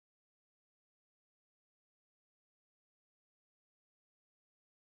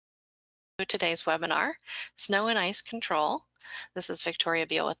today's webinar, Snow and Ice Control. This is Victoria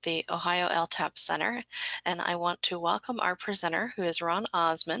Beal with the Ohio LTAP Center, and I want to welcome our presenter, who is Ron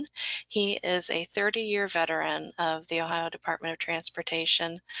Osman. He is a 30-year veteran of the Ohio Department of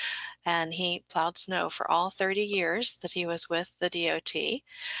Transportation, and he plowed snow for all 30 years that he was with the DOT.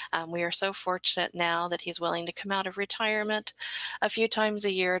 We are so fortunate now that he's willing to come out of retirement a few times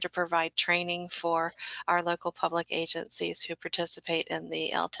a year to provide training for our local public agencies who participate in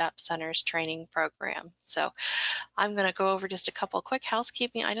the LTAP Center's training program. So I'm going to go over just a couple quick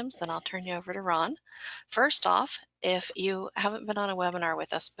housekeeping items, then I'll turn you over to Ron. First off, if you haven't been on a webinar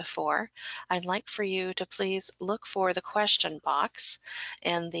with us before, I'd like for you to please look for the question box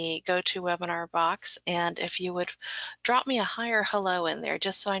in the GoToWebinar box, and if you would drop me a hi or hello in there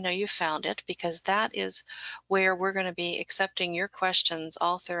just so I know you found it, because that is where we're going to be accepting your questions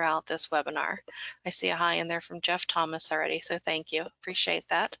all throughout this webinar. I see a hi in there from Jeff Thomas already, so thank you. Appreciate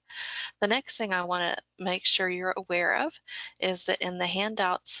that. The next thing I want to make sure you're aware of is that in the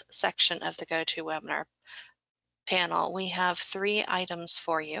handouts section of the GoToWebinar panel, we have 3 items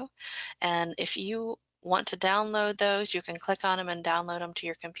for you. And if you want to download those, you can click on them and download them to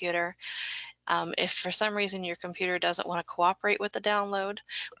your computer. If for some reason your computer doesn't want to cooperate with the download,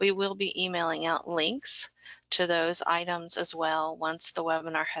 we will be emailing out links to those items as well once the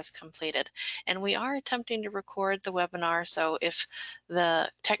webinar has completed. And we are attempting to record the webinar, so if the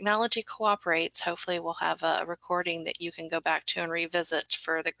technology cooperates, hopefully we'll have a recording that you can go back to and revisit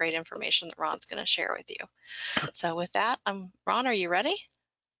for the great information that Ron's going to share with you. So with that, Ron, are you ready?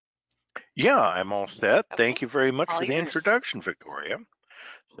 Yeah, I'm all set. Okay. Thank you very much All for the yours. introduction, Victoria.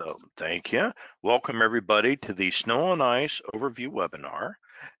 So thank you. Welcome everybody to the Snow and Ice Overview webinar.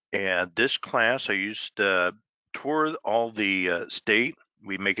 And this class, I used to tour all the state.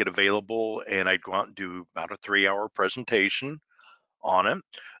 We make it available, and I'd go out and do about a 3-hour presentation on it.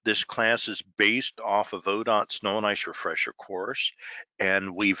 This class is based off of ODOT Snow and Ice Refresher course,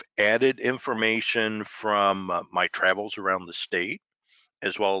 and we've added information from my travels around the state,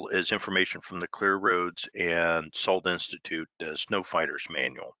 as well as information from the Clear Roads and Salt Institute Snow Fighters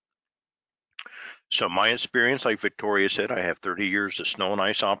Manual. So my experience, like Victoria said, I have 30 years of snow and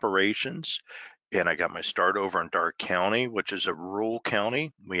ice operations, and I got my start over in Darke County, which is a rural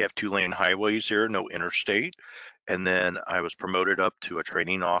county. We have 2-lane highways here, no interstate. And then I was promoted up to a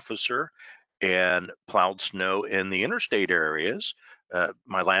training officer and plowed snow in the interstate areas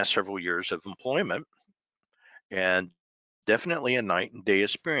my last several years of employment. And definitely a night and day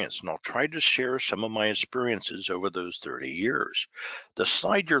experience, and I'll try to share some of my experiences over those 30 years. The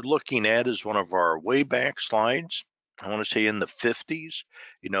slide you're looking at is one of our way back slides. I want to say in the 50s,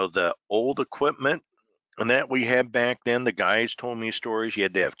 the old equipment and that we had back then. The guys told me stories. You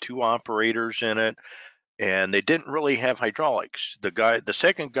had to have 2 operators in it, and they didn't really have hydraulics. The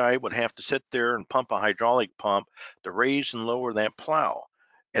second guy would have to sit there and pump a hydraulic pump to raise and lower that plow,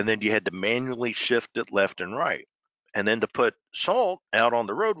 and then you had to manually shift it left and right. And then to put salt out on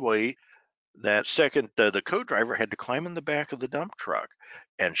the roadway, the co-driver had to climb in the back of the dump truck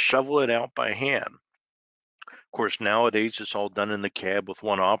and shovel it out by hand. Of course, nowadays it's all done in the cab with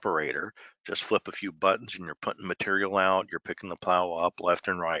 1 operator. Just flip a few buttons and you're putting material out, you're picking the plow up left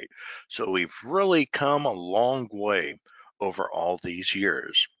and right. So we've really come a long way over all these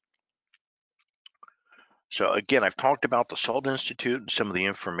years. So again, I've talked about the Salt Institute and some of the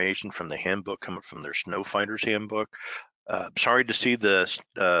information from the handbook coming from their Snow Fighters handbook. Sorry to see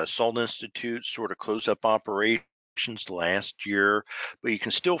the Salt Institute sort of close up operations last year, but you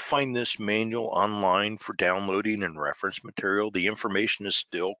can still find this manual online for downloading and reference material. The information is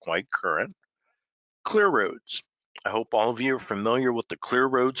still quite current. Clear Roads. I hope all of you are familiar with the Clear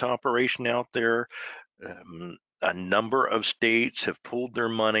Roads operation out there. A number of states have pulled their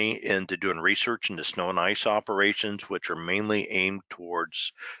money into doing research into snow and ice operations, which are mainly aimed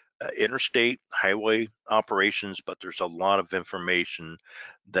towards interstate highway operations, but there's a lot of information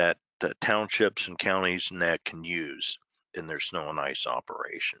that townships and counties and that can use in their snow and ice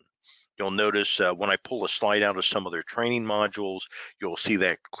operation. You'll notice when I pull a slide out of some of their training modules, you'll see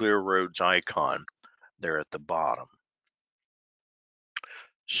that Clear Roads icon there at the bottom.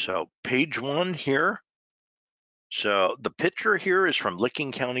 So page 1 here. So the picture here is from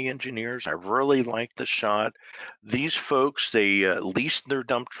Licking County Engineers. I really like the shot. These folks, they leased their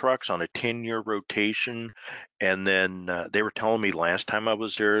dump trucks on a 10-year rotation. And then they were telling me last time I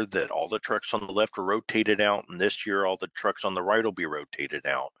was there that all the trucks on the left were rotated out, and this year all the trucks on the right will be rotated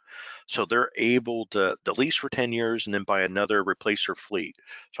out. So they're able to lease for 10 years and then buy another, replace their fleet.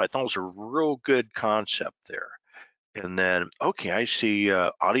 So I thought it was a real good concept there. And then, okay, I see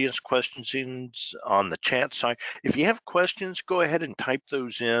audience questions on the chat side. If you have questions, go ahead and type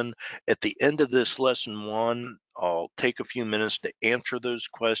those in. At the end of this lesson one, I'll take a few minutes to answer those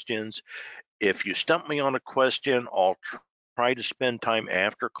questions. If you stump me on a question, I'll try to spend time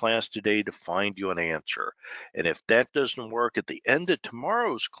after class today to find you an answer. And if that doesn't work, at the end of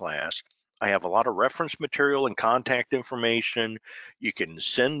tomorrow's class, I have a lot of reference material and contact information. You can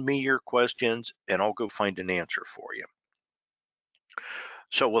send me your questions and I'll go find an answer for you.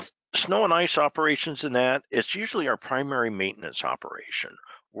 So with snow and ice operations in that, it's usually our primary maintenance operation.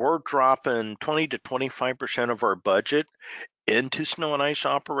 We're dropping 20 to 25% of our budget into snow and ice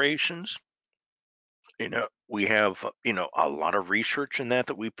operations. We have, a lot of research in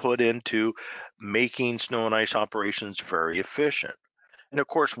that we put into making snow and ice operations very efficient. And of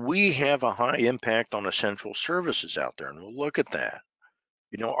course, we have a high impact on essential services out there, and we'll look at that.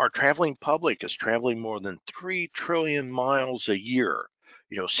 Our traveling public is traveling more than 3 trillion miles a year.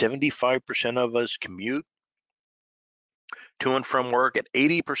 75% of us commute to and from work, and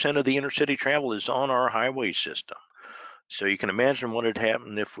 80% of the intercity travel is on our highway system. So you can imagine what had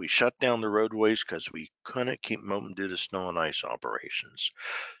happened if we shut down the roadways because we couldn't keep moving due to snow and ice operations.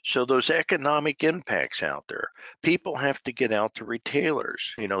 So those economic impacts out there, people have to get out to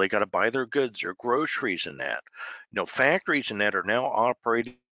retailers. They got to buy their goods, their groceries and that. Factories and that are now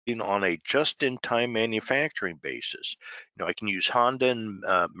operating on a just-in-time manufacturing basis. I can use Honda in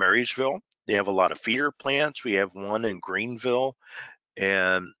Marysville. They have a lot of feeder plants. We have one in Greenville,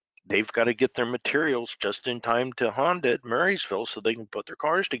 and they've got to get their materials just in time to Honda at Marysville so they can put their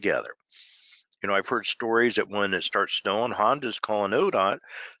cars together. I've heard stories that when it starts snowing, Honda's calling ODOT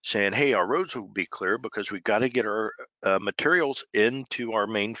saying, hey, our roads will be clear because we've got to get our materials into our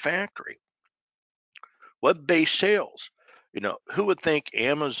main factory. Web-based sales. Who would think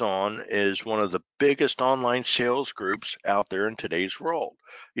Amazon is one of the biggest online sales groups out there in today's world?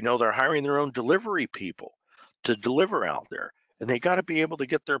 They're hiring their own delivery people to deliver out there, and they got to be able to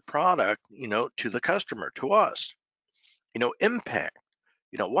get their product, to the customer, to us. Impact.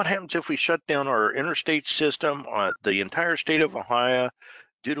 What happens if we shut down our interstate system, the entire state of Ohio,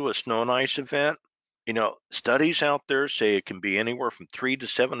 due to a snow and ice event? Studies out there say it can be anywhere from $300 to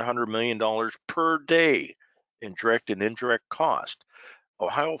 $700 million per day in direct and indirect cost.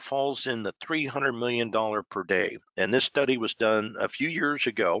 Ohio falls in the $300 million per day. And this study was done a few years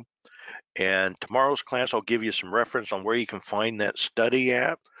ago. And tomorrow's class, I'll give you some reference on where you can find that study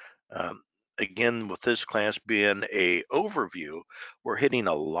at. Um, Again, with this class being a overview, we're hitting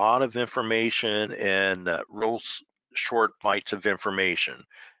a lot of information and real short bites of information.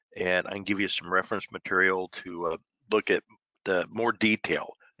 And I can give you some reference material to look at the more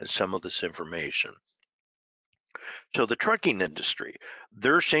detail in some of this information. So the trucking industry,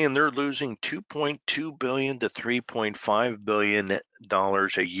 they're saying they're losing $2.2 billion to $3.5 billion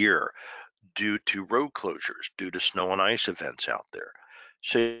a year due to road closures, due to snow and ice events out there.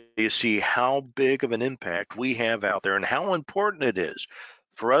 So you see how big of an impact we have out there and how important it is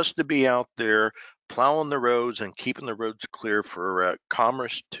for us to be out there plowing the roads and keeping the roads clear for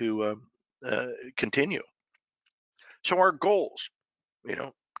commerce to continue. So our goals, you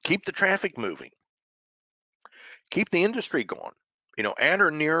know, keep the traffic moving, keep the industry going, at or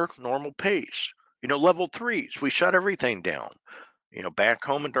near normal pace. Level threes, we shut everything down. Back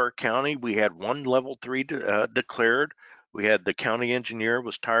home in Dark County, we had one level three declared. We had the county engineer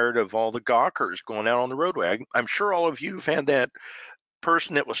was tired of all the gawkers going out on the roadway. I'm sure all of you have had that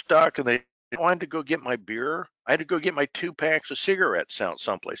person that was stuck and they wanted to go get my beer. I had to go get my 2 packs of cigarettes out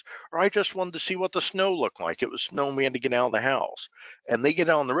someplace. Or I just wanted to see what the snow looked like. It was snowing, we had to get out of the house. And they get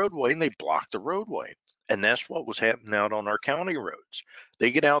out on the roadway and they block the roadway. And that's what was happening out on our county roads.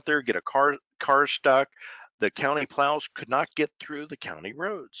 They get out there, get a car stuck. The county plows could not get through the county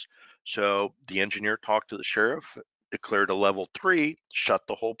roads. So the engineer talked to the sheriff, declared a level three, shut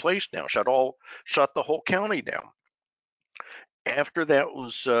the whole place down, shut the whole county down. After that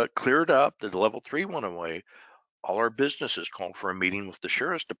was cleared up, the level three went away. All our businesses called for a meeting with the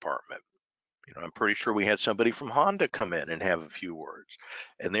sheriff's department. I'm pretty sure we had somebody from Honda come in and have a few words,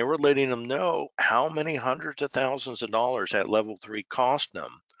 and they were letting them know how many hundreds of thousands of dollars that level three cost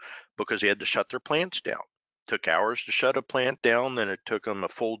them because they had to shut their plants down. Took hours to shut a plant down, then it took them a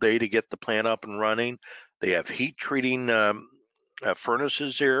full day to get the plant up and running. They have heat treating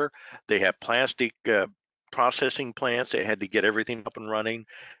furnaces there. They have plastic processing plants. They had to get everything up and running.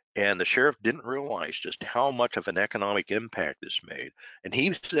 And the sheriff didn't realize just how much of an economic impact this made. And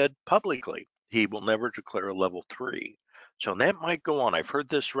he said publicly he will never declare a level three. So that might go on. I've heard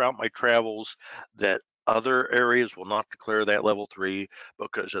this throughout my travels that other areas will not declare that level three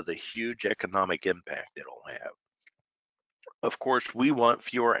because of the huge economic impact it'll have. Of course, we want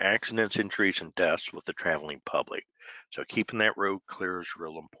fewer accidents, injuries, and deaths with the traveling public. So keeping that road clear is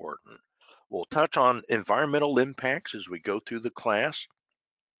real important. We'll touch on environmental impacts as we go through the class.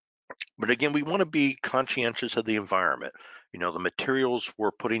 But again, we want to be conscientious of the environment. The materials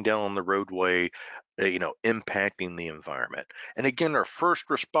we're putting down on the roadway, impacting the environment. And again, our first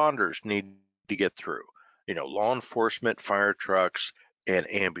responders need to get through. Law enforcement, fire trucks,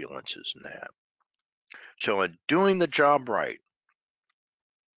 and ambulances and that. So in doing the job right,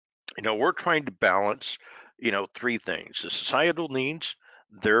 we're trying to balance, three things: the societal needs,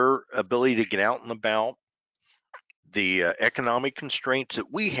 their ability to get out and about, the economic constraints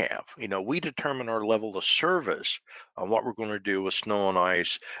that we have. We determine our level of service on what we're going to do with snow and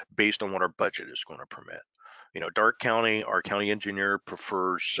ice based on what our budget is going to permit. Dark County, our county engineer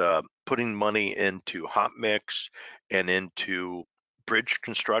prefers putting money into hot mix and into bridge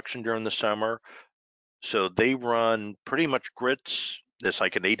construction during the summer. So they run pretty much grits. It's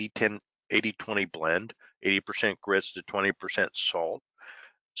like an 80-10, 80-20 blend, 80% grits to 20% salt,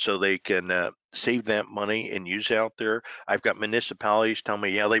 so they can save that money and use out there. I've got municipalities tell me,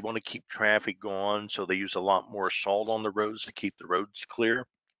 yeah, they want to keep traffic going, so they use a lot more salt on the roads to keep the roads clear.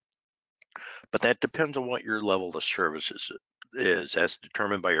 But that depends on what your level of services is. That's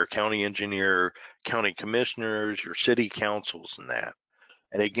determined by your county engineer, county commissioners, your city councils, and that.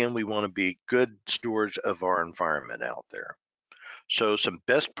 And again, we want to be good stewards of our environment out there. So some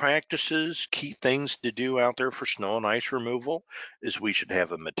best practices, key things to do out there for snow and ice removal is we should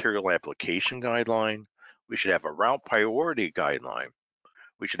have a material application guideline. We should have a route priority guideline.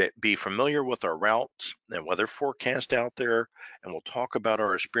 We should be familiar with our routes and weather forecast out there, and we'll talk about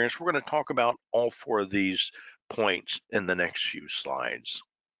our experience. We're going to talk about all four of these points in the next few slides.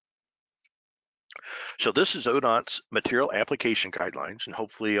 So this is ODOT's material application guidelines, and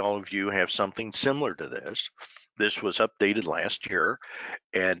hopefully all of you have something similar to this. This was updated last year,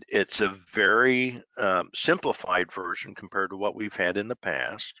 and it's a very simplified version compared to what we've had in the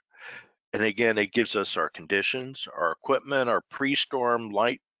past. And again, it gives us our conditions, our equipment, our pre-storm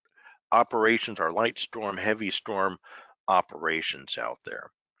light operations, our light storm, heavy storm operations out there.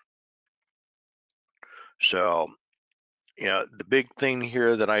 So, the big thing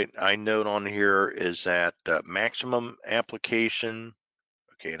here that I note on here is that maximum application.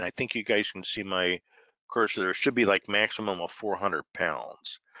 Okay, and I think you guys can see my cursor. There should be like maximum of 400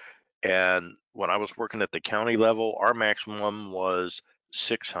 pounds. And when I was working at the county level, our maximum was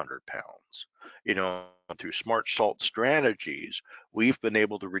 600 pounds. Through smart salt strategies, we've been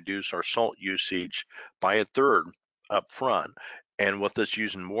able to reduce our salt usage by a third up front. And with us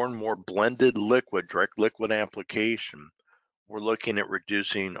using more and more blended liquid, direct liquid application, we're looking at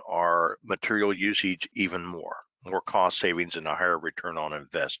reducing our material usage even more cost savings and a higher return on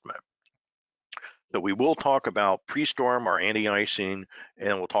investment. So we will talk about pre-storm, our anti-icing,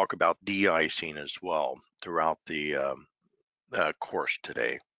 and we'll talk about de-icing as well throughout the course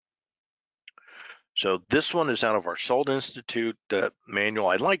today. So this one is out of our Salt Institute manual.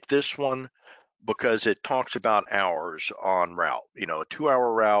 I like this one because it talks about hours on route, a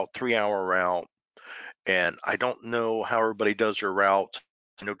 2-hour route, 3-hour route, and I don't know how everybody does their routes.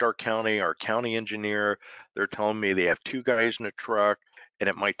 Dark County, our county engineer, they're telling me they have 2 guys in a truck and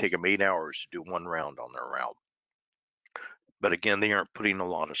it might take them 8 hours to do 1 round on their route. But again, they aren't putting a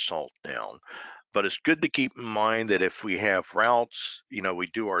lot of salt down. But it's good to keep in mind that if we have routes, we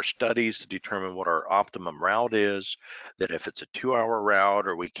do our studies to determine what our optimum route is, that if it's a 2-hour route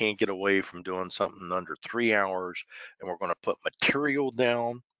or we can't get away from doing something under 3 hours and we're going to put material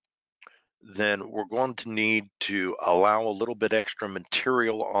down, then we're going to need to allow a little bit extra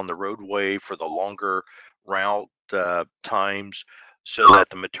material on the roadway for the longer route times so that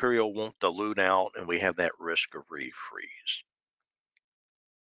the material won't dilute out and we have that risk of refreeze.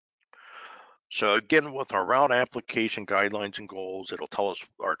 So again, with our route application guidelines and goals, it'll tell us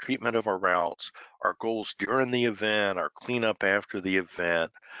our treatment of our routes, our goals during the event, our cleanup after the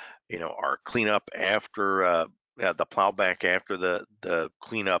event, our cleanup after the plowback after the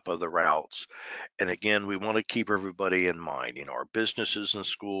cleanup of the routes. And again, we want to keep everybody in mind, our businesses and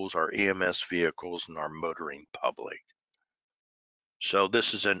schools, our EMS vehicles, and our motoring public. So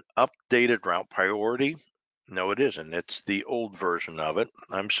this is an updated route priority. No, it isn't. It's the old version of it.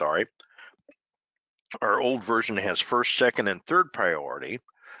 I'm sorry. Our old version has first, second, and third priority.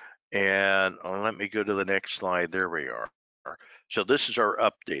 And let me go to the next slide. There we are. So this is our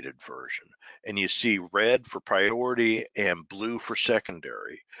updated version. And you see red for priority and blue for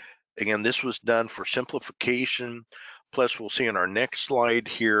secondary. Again, this was done for simplification. Plus, we'll see in our next slide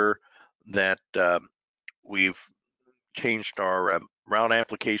here that we've changed our route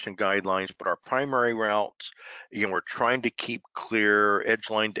application guidelines, but our primary routes, again, we're trying to keep clear edge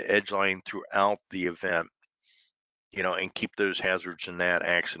line to edge line throughout the event, and keep those hazards and that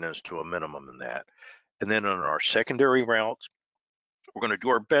accidents to a minimum in that. And then on our secondary routes, we're going to do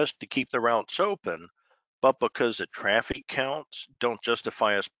our best to keep the routes open, but because the traffic counts don't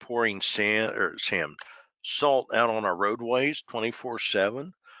justify us pouring salt out on our roadways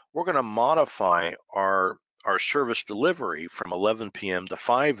 24/7, we're going to modify our service delivery from 11 p.m. to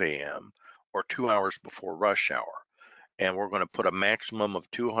 5 a.m. or 2 hours before rush hour. And we're going to put a maximum of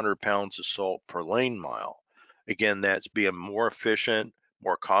 200 pounds of salt per lane mile. Again, that's being more efficient,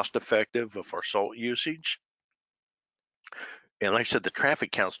 more cost effective of our salt usage. And like I said, the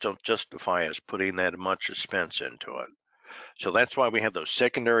traffic counts don't justify us putting that much expense into it. So that's why we have those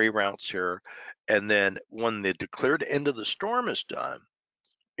secondary routes here. And then when the declared end of the storm is done,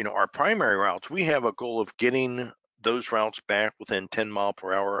 our primary routes, we have a goal of getting those routes back within 10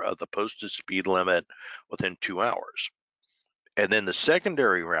 mph of the posted speed limit within 2 hours. And then the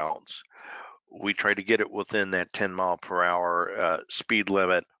secondary routes, we try to get it within that 10 mph speed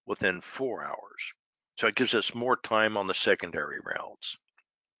limit within 4 hours. So it gives us more time on the secondary routes.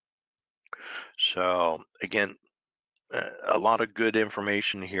 So again, a lot of good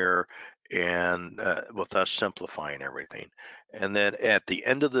information here, and with us simplifying everything. And then at the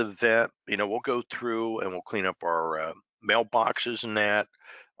end of the event, we'll go through and we'll clean up our mailboxes and that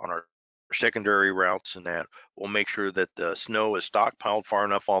on our secondary routes, and that we'll make sure that the snow is stockpiled far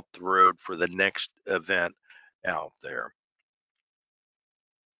enough off the road for the next event out there.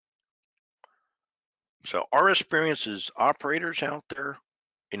 So our experience as operators out there,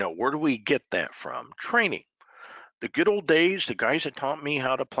 where do we get that from? Training. The good old days, the guys that taught me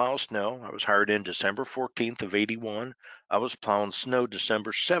how to plow snow, I was hired in December 14th of 81. I was plowing snow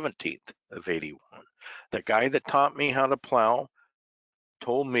December 17th of 81. The guy that taught me how to plow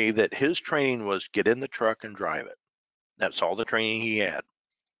told me that his training was get in the truck and drive it. That's all the training he had.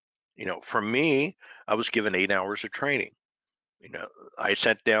 For me, I was given 8 hours of training. I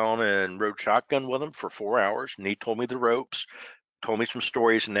sat down and rode shotgun with him for 4 hours, and he told me the ropes, told me some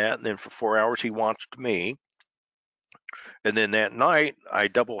stories and that, and then for 4 hours he watched me. And then that night, I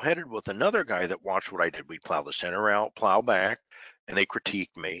double headed with another guy that watched what I did. We'd plow the center out, plow back, and they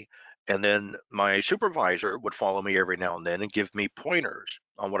critiqued me. And then my supervisor would follow me every now and then and give me pointers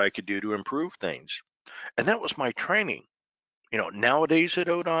on what I could do to improve things. And that was my training. Nowadays at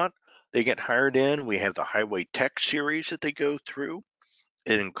ODOT, they get hired in. We have the Highway Tech series that they go through.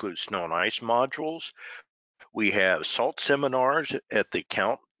 It includes snow and ice modules. We have SALT seminars at the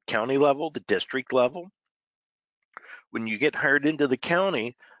county level, the district level. When you get hired into the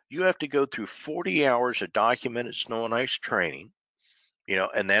county, you have to go through 40 hours of documented snow and ice training,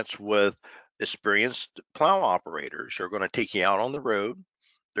 and that's with experienced plow operators. They're going to take you out on the road.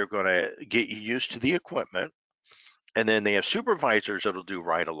 They're going to get you used to the equipment. And then they have supervisors that'll do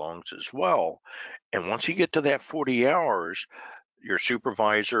ride-alongs as well. And once you get to that 40 hours, your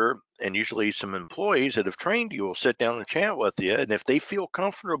supervisor and usually some employees that have trained you will sit down and chat with you. And if they feel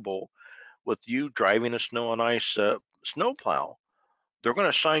comfortable with you driving a snow and ice snowplow, they're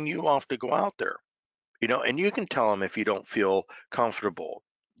going to sign you off to go out there. And you can tell them if you don't feel comfortable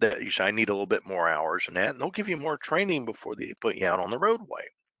that you say, I need a little bit more hours and that, and they'll give you more training before they put you out on the roadway.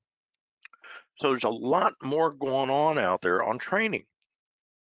 So there's a lot more going on out there on training.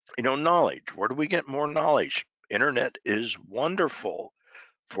 Knowledge. Where do we get more knowledge? Internet is wonderful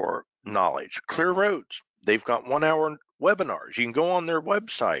for knowledge. Clear Roads. They've got 1 hour webinars. You can go on their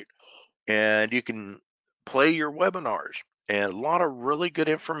website and you can play your webinars, and a lot of really good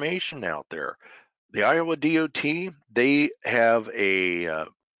information out there. The Iowa DOT, they have a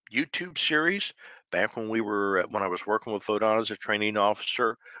YouTube series. Back when when I was working with VODOT as a training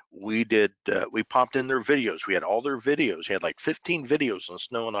officer, we popped in their videos. We had all their videos. We had like 15 videos on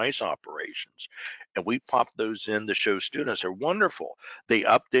snow and ice operations, and we popped those in to show students. They're wonderful. They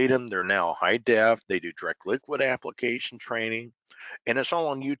update them. They're now high def. They do direct liquid application training, and it's all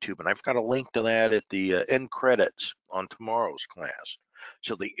on YouTube. And I've got a link to that at the end credits on tomorrow's class.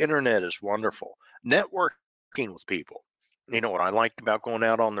 So the internet is wonderful. Networking with people. What I liked about going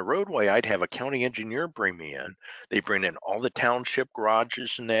out on the roadway, I'd have a county engineer bring me in. They bring in all the township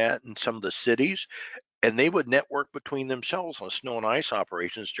garages and that, and some of the cities, and they would network between themselves on snow and ice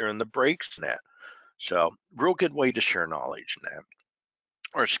operations during the breaks and that. So, real good way to share knowledge and that.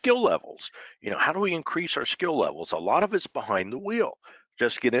 Our skill levels. How do we increase our skill levels? A lot of it's behind the wheel.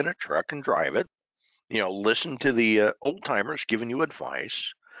 Just get in a truck and drive it. Listen to the old timers giving you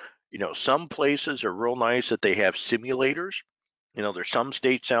advice. Some places are real nice that they have simulators There's some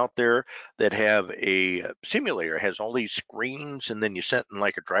states out there that have a simulator, has all these screens, and then you sit in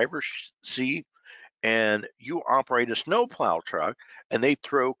like a driver's seat and you operate a snowplow truck and they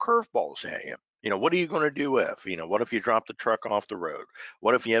throw curveballs at you. What are you going to do if, what if you drop the truck off the road?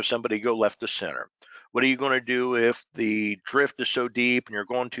 What if you have somebody go left to center? What are you going to do if the drift is so deep and you're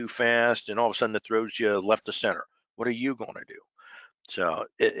going too fast and all of a sudden it throws you left to center? What are you going to do? So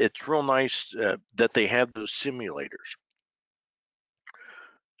it's real nice that they have those simulators.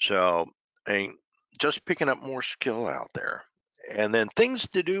 So, and just picking up more skill out there. And then things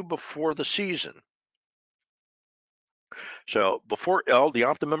to do before the season. So before all the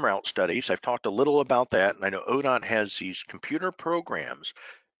optimum route studies, I've talked a little about that, and I know ODOT has these computer programs,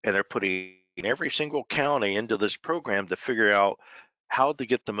 and they're putting every single county into this program to figure out how to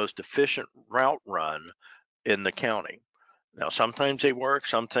get the most efficient route run in the county. Now, sometimes they work,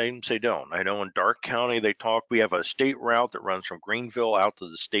 sometimes they don't. I know in Dark County, we have a state route that runs from Greenville out to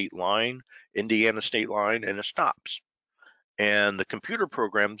the state line, Indiana state line, and it stops. And the computer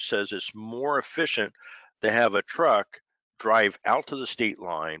program says it's more efficient to have a truck drive out to the state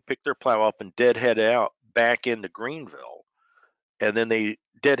line, pick their plow up, and deadhead out back into Greenville. And then they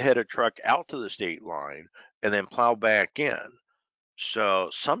deadhead a truck out to the state line and then plow back in. So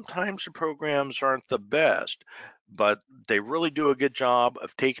sometimes the programs aren't the best, but they really do a good job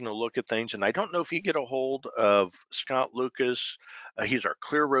of taking a look at things. And I don't know if you get a hold of Scott Lucas. He's our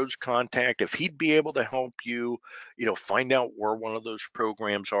Clear Roads contact. If he'd be able to help you, find out where one of those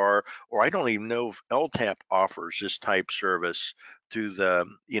programs are, or I don't even know if LTAP offers this type service through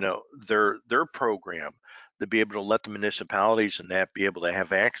their program to be able to let the municipalities and that be able to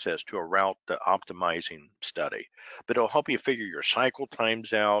have access to a route optimizing study, but it'll help you figure your cycle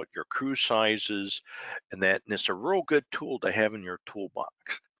times out, your crew sizes, and that. And it's a real good tool to have in your toolbox.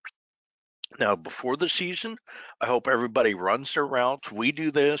 Now, before the season, I hope everybody runs their routes. We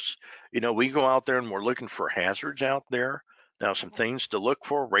do this. We go out there and we're looking for hazards out there. Now, some things to look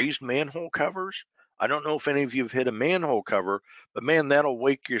for: raised manhole covers. I don't know if any of you have hit a manhole cover, but man, that'll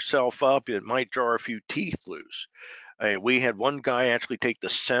wake yourself up. It might jar a few teeth loose. We had one guy actually take the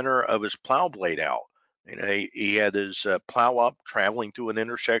center of his plow blade out. He had his plow up traveling through an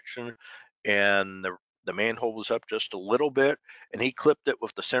intersection, and the manhole was up just a little bit, and he clipped it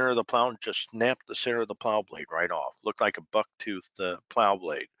with the center of the plow and just snapped the center of the plow blade right off. Looked like a buck-toothed plow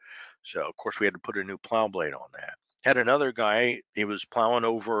blade. So of course we had to put a new plow blade on that. Had another guy, he was plowing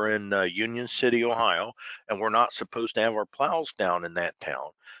over in Union City, Ohio, and we're not supposed to have our plows down in that town,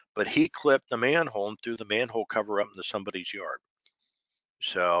 but he clipped the manhole and threw the manhole cover up into somebody's yard.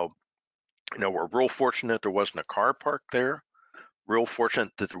 So, we're real fortunate there wasn't a car parked there. Real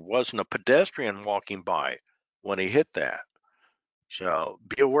fortunate that there wasn't a pedestrian walking by when he hit that. So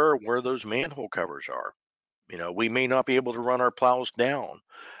be aware of where those manhole covers are. We may not be able to run our plows down.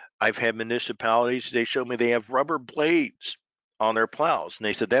 I've had municipalities, they show me they have rubber blades on their plows, and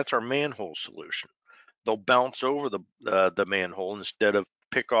they said that's our manhole solution. They'll bounce over the manhole instead of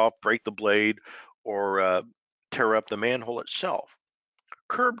pick off, break the blade, or tear up the manhole itself.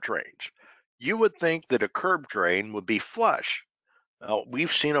 Curb drains. You would think that a curb drain would be flush.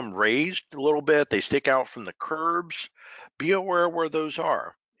 We've seen them raised a little bit. They stick out from the curbs. Be aware where those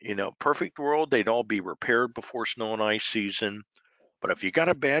are. Perfect world, they'd all be repaired before snow and ice season. But if you got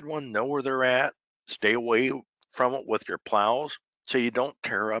a bad one, know where they're at. Stay away from it with your plows so you don't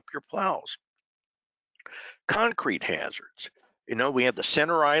tear up your plows. Concrete hazards. We have the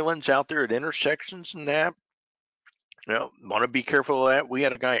center islands out there at intersections and that. Want to be careful of that. We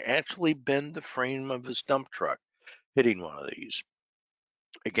had a guy actually bend the frame of his dump truck hitting one of these.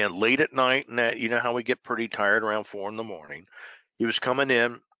 Again, late at night, and that, how we get pretty tired around 4 in the morning. He was coming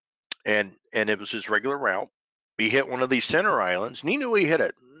in, and it was his regular route. He hit one of these center islands, and he knew he hit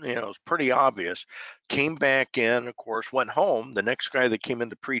it. It was pretty obvious. Came back in, of course, went home. The next guy that came in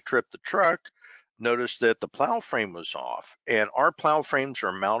to pre-trip the truck noticed that the plow frame was off, and our plow frames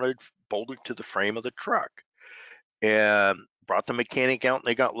are mounted, bolted to the frame of the truck. And brought the mechanic out, and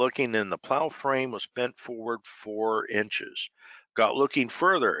they got looking, and the plow frame was bent forward 4 inches. Got looking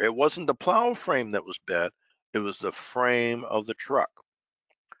further, it wasn't the plow frame that was bent, it was the frame of the truck.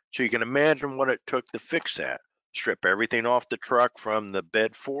 So you can imagine what it took to fix that. Strip everything off the truck from the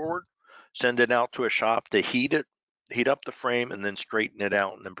bed forward, send it out to a shop to heat up the frame, and then straighten it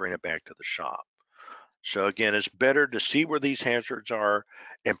out and then bring it back to the shop. So again, it's better to see where these hazards are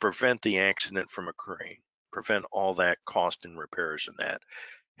and prevent the accident from occurring. Prevent all that cost and repairs and that.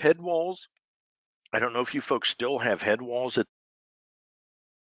 Head walls. I don't know if you folks still have head walls.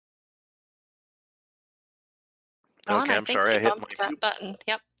 Ron, Okay, I I'm think sorry. you I hit my bumped that mute. button.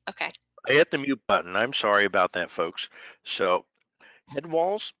 Yep. Okay. I hit the mute button. I'm sorry about that, folks. So Head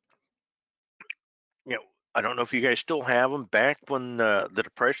walls, you know, I don't know if you guys still have them. Back when the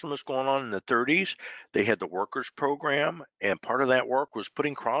Depression was going on in the 30s, they had the workers program, and part of that work was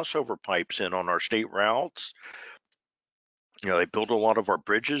putting crossover pipes in on our state routes. They built a lot of our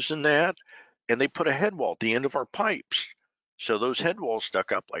bridges in that, and they put a head wall at the end of our pipes. So those head walls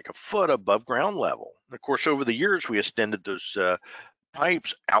stuck up like a foot above ground level. And of course, over the years, we extended those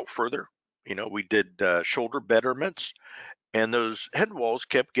pipes out further. We did shoulder betterments, and those head walls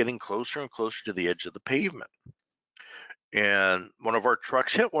kept getting closer and closer to the edge of the pavement. And one of our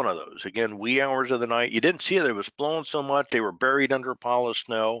trucks hit one of those. Again, wee hours of the night. You didn't see it. It was blowing so much. They were buried under a pile of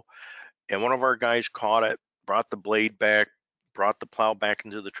snow. And one of our guys caught it, brought the blade back, brought the plow back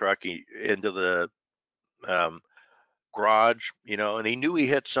into the truck, into the um, garage, and he knew he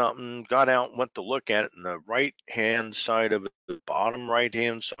hit something, got out, went to look at it, and the right hand side of it, the bottom right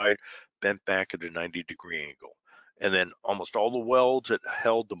hand side, bent back at a 90-degree angle. And then almost all the welds that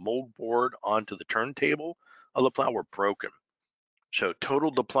held the mold board onto the turntable of the plow were broken. So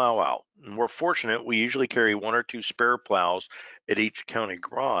totaled the plow out. And we're fortunate, we usually carry one or two spare plows at each county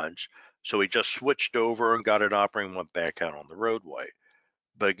garage. So we just switched over and got it operating and went back out on the roadway.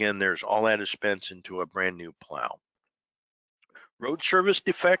 But again, there's all that expense into a brand new plow. Road service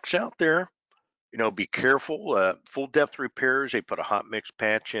defects out there, be careful. Full depth repairs, they put a hot mix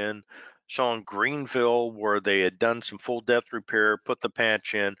patch in. Saw in Greenville where they had done some full depth repair, put the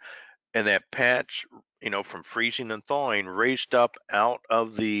patch in, and that patch, from freezing and thawing, raised up out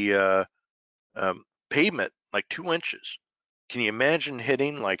of the pavement like 2 inches. Can you imagine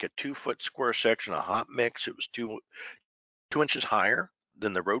hitting like a 2 foot square section of hot mix? It was 2 inches higher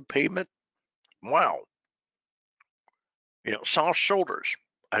than the road pavement. Wow. Soft shoulders.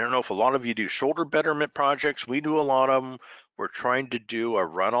 I don't know if a lot of you do shoulder betterment projects. We do a lot of them. We're trying to do a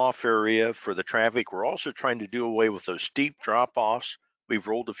runoff area for the traffic. We're also trying to do away with those steep drop offs. We've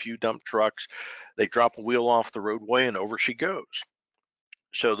rolled a few dump trucks. They drop a wheel off the roadway and over she goes.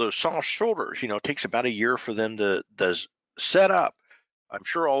 So those soft shoulders, it takes about a year for them to set up. I'm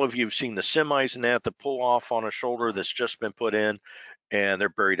sure all of you have seen the semis and that pull off on a shoulder that's just been put in, and they're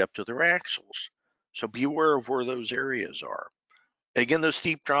buried up to their axles. So be aware of where those areas are. Again, those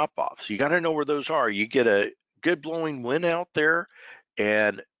steep drop offs, you got to know where those are. You get a good blowing wind out there,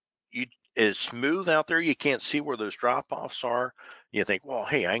 and it's smooth out there. You can't see where those drop offs are. You think, well,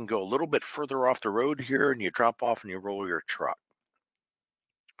 hey, I can go a little bit further off the road here, and you drop off and you roll your truck.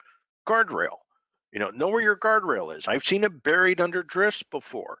 Guardrail, know where your guardrail is. I've seen it buried under drifts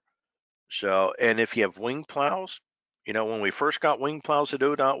before. So, and if you have wing plows, when we first got wing plows at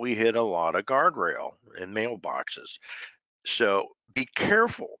ODOT, we hit a lot of guardrail in mailboxes. So be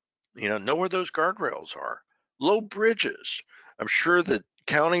careful, know where those guardrails are. Low bridges. I'm sure that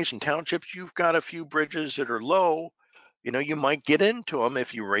counties and townships, you've got a few bridges that are low. You might get into them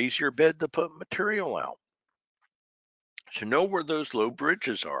if you raise your bed to put material out. So know where those low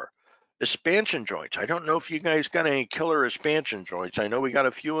bridges are. Expansion joints. I don't know if you guys got any killer expansion joints. I know we got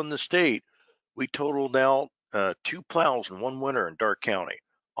a few in the state. We totaled out 2 plows in one winter in Dark County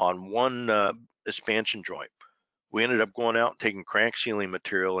on one expansion joint. We ended up going out and taking crack sealing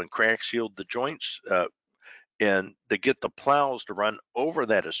material and crack sealed the joints and to get the plows to run over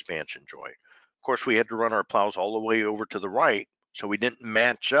that expansion joint. Of course, we had to run our plows all the way over to the right, so we didn't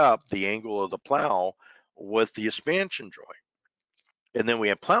match up the angle of the plow with the expansion joint. And then we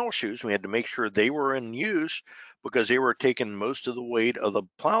had plow shoes. We had to make sure they were in use because they were taking most of the weight of the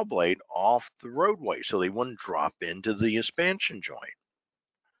plow blade off the roadway so they wouldn't drop into the expansion joint.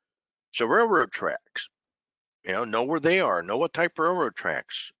 So railroad tracks, know where they are, know what type of railroad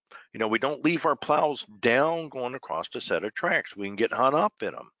tracks. We don't leave our plows down going across a set of tracks. We can get hung up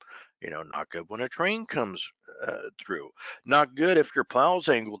in them. Not good when a train comes through. Not good if your plow's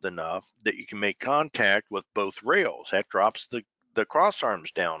angled enough that you can make contact with both rails. That drops the cross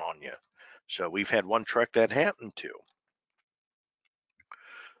arms down on you. So we've had one truck that happened to.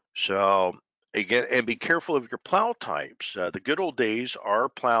 So again, and be careful of your plow types. The good old days, our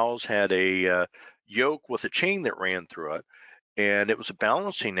plows had a yoke with a chain that ran through it, and it was a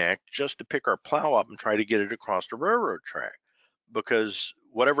balancing act just to pick our plow up and try to get it across the railroad track. Because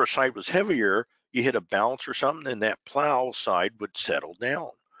whatever side was heavier, you hit a bounce or something, and that plow side would settle down.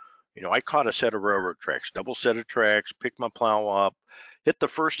 I caught a set of railroad tracks, double set of tracks, picked my plow up, hit the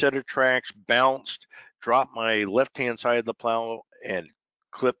first set of tracks, bounced, dropped my left-hand side of the plow, and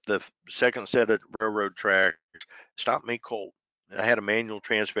clipped the second set of railroad tracks, stopped me cold. I had a manual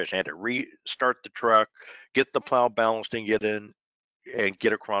transmission. I had to restart the truck, get the plow balanced, and get in and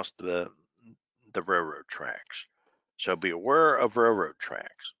get across the railroad tracks. So be aware of railroad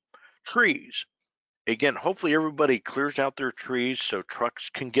tracks. Trees. Again, hopefully everybody clears out their trees so trucks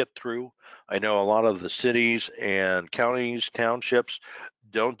can get through. I know a lot of the cities and counties, townships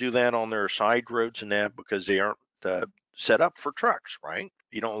don't do that on their side roads and that because they aren't set up for trucks, right?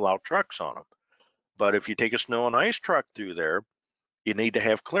 You don't allow trucks on them. But if you take a snow and ice truck through there, you need to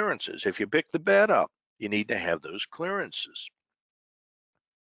have clearances. If you pick the bed up, you need to have those clearances.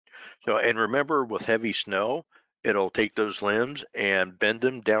 So, and remember with heavy snow, it'll take those limbs and bend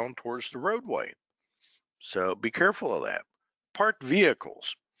them down towards the roadway. So be careful of that. Parked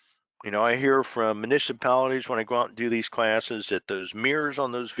vehicles. I hear from municipalities when I go out and do these classes that those mirrors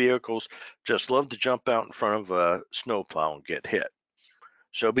on those vehicles just love to jump out in front of a snowplow and get hit.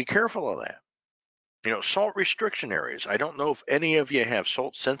 So be careful of that. Salt restriction areas. I don't know if any of you have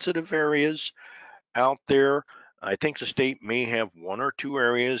salt sensitive areas out there. I think the state may have one or two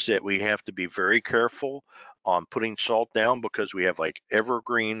areas that we have to be very careful on putting salt down because we have like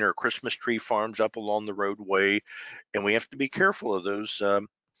evergreen or Christmas tree farms up along the roadway, and we have to be careful of those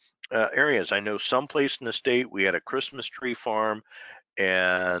areas. I know someplace in the state we had a Christmas tree farm,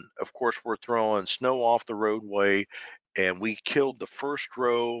 and of course we're throwing snow off the roadway, and we killed the first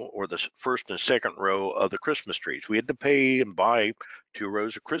row or the first and second row of the Christmas trees. We had to pay and buy 2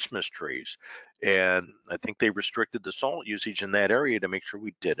 rows of Christmas trees, and I think they restricted the salt usage in that area to make sure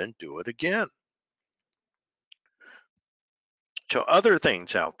we didn't do it again. So other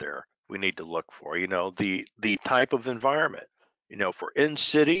things out there we need to look for, the type of environment. For in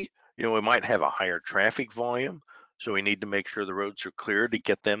city, we might have a higher traffic volume, so we need to make sure the roads are clear to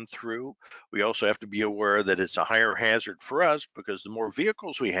get them through. We also have to be aware that it's a higher hazard for us because the more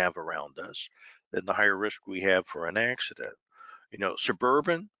vehicles we have around us, then the higher risk we have for an accident.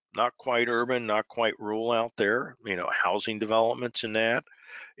 Suburban, not quite urban, not quite rural out there, housing developments and that,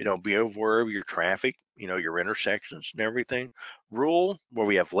 be aware of your traffic, your intersections and everything. Rural, where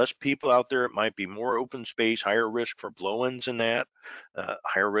we have less people out there, it might be more open space, higher risk for blow-ins and that,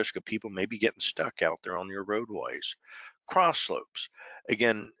 higher risk of people maybe getting stuck out there on your roadways. Cross slopes.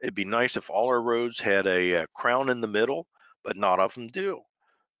 Again, it'd be nice if all our roads had a crown in the middle, but not of them do.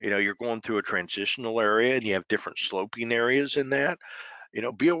 You're going through a transitional area and you have different sloping areas in that.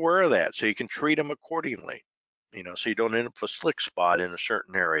 Be aware of that so you can treat them accordingly. So you don't end up with a slick spot in a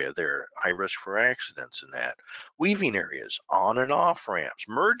certain area there, high risk for accidents and that. Weaving areas, on and off ramps,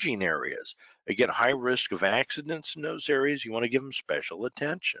 merging areas. Again, high risk of accidents in those areas. You want to give them special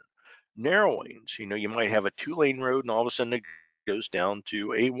attention. Narrowings, you might have a 2-lane road and all of a sudden it goes down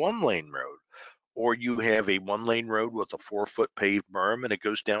to a 1-lane road. Or you have a 1-lane road with a 4-foot paved berm and it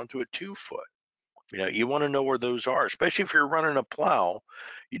goes down to a 2-foot. You want to know where those are, especially if you're running a plow.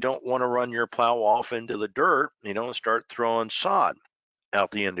 You don't want to run your plow off into the dirt, and start throwing sod out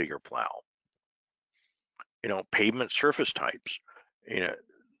the end of your plow. Pavement surface types. You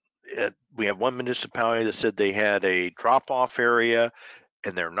know, we have one municipality that said they had a drop-off area,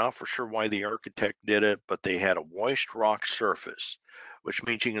 and they're not for sure why the architect did it, but they had a moist rock surface, which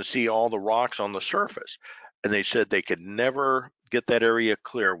means you can see all the rocks on the surface. And they said they could never get that area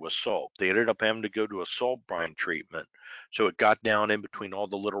clear with salt. They ended up having to go to a salt brine treatment. So it got down in between all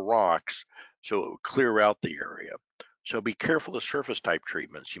the little rocks so it would clear out the area. So be careful of surface type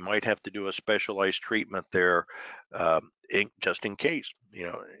treatments. You might have to do a specialized treatment there just in case,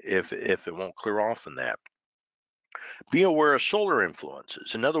 if it won't clear off in that. Be aware of solar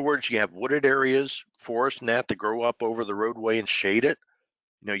influences. In other words, you have wooded areas, forest and that grow up over the roadway and shade it.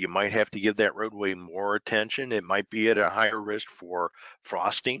 You might have to give that roadway more attention. It might be at a higher risk for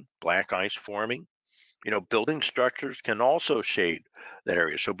frosting, black ice forming. Building structures can also shade that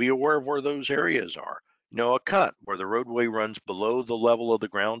area. So be aware of where those areas are. A cut where the roadway runs below the level of the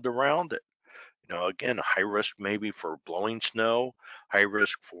ground around it. Again, high risk maybe for blowing snow, high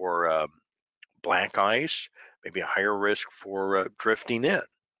risk for black ice, maybe a higher risk for drifting in.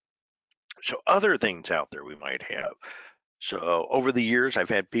 So other things out there we might have. So over the years, I've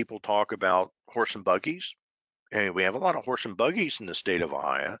had people talk about horse and buggies. And we have a lot of horse and buggies in the state of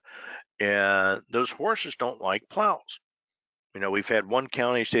Ohio, and those horses don't like plows. We've had one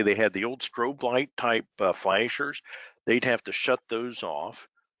county say they had the old strobe light type flashers. They'd have to shut those off.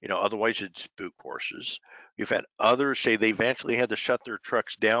 Otherwise it'd spook horses. We've had others say they've actually had to shut their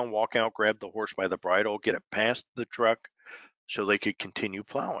trucks down, walk out, grab the horse by the bridle, get it past the truck so they could continue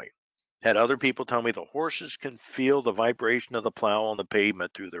plowing. Had other people tell me the horses can feel the vibration of the plow on the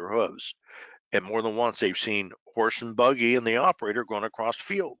pavement through their hooves. And more than once, they've seen horse and buggy and the operator going across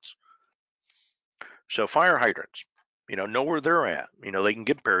fields. So fire hydrants, know where they're at. They can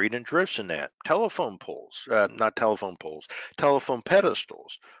get buried in drifts in that. Telephone poles, not telephone poles, telephone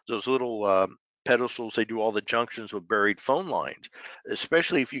pedestals. Those little pedestals, they do all the junctions with buried phone lines,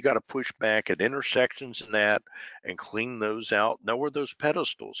 especially if you got to push back at intersections and that and clean those out, know where those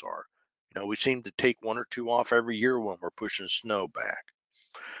pedestals are. We seem to take one or two off every year when we're pushing snow back.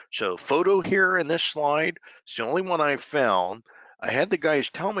 So photo here in this slide, it's the only one I found. I had the guys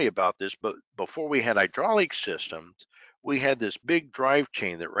tell me about this, but before we had hydraulic systems, we had this big drive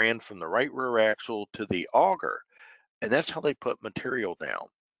chain that ran from the right rear axle to the auger, and that's how they put material down.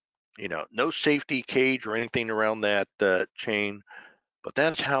 No safety cage or anything around that chain, but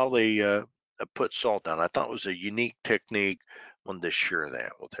that's how they put salt down. I thought it was a unique technique. Wanted to share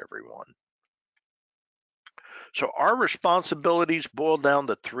that with everyone. So our responsibilities boil down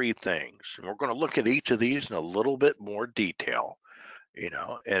to three things, and we're going to look at each of these in a little bit more detail,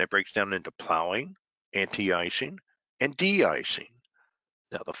 and it breaks down into plowing, anti-icing, and de-icing.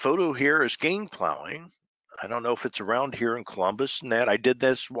 Now the photo here is game plowing. I don't know if it's around here in Columbus and that. I did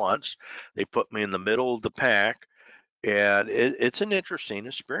this once. They put me in the middle of the pack, and it's an interesting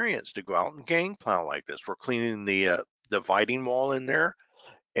experience to go out and gang plow like this. We're cleaning the dividing wall in there,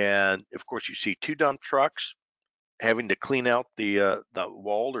 and of course you see two dump trucks having to clean out the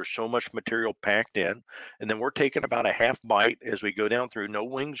wall. There's so much material packed in, and then we're taking about a half bite as we go down through. No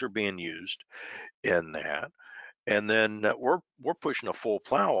wings are being used in that, and then we're pushing a full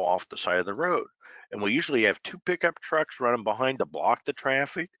plow off the side of the road. And we usually have two pickup trucks running behind to block the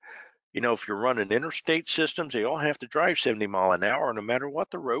traffic. If you're running interstate systems, they all have to drive 70 miles an hour no matter what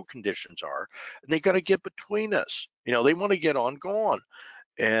the road conditions are. And they got to get between us. They want to get on going.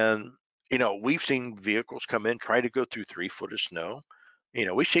 And, we've seen vehicles come in, try to go through 3 foot of snow.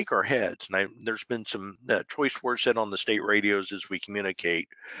 We shake our heads. And there's been some choice words said on the state radios as we communicate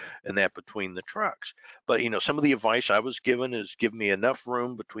and that between the trucks. But, some of the advice I was given is give me enough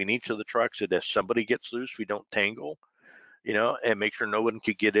room between each of the trucks that if somebody gets loose, we don't tangle, and make sure no one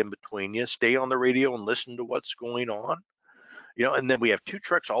could get in between you. Stay on the radio and listen to what's going on. And then we have two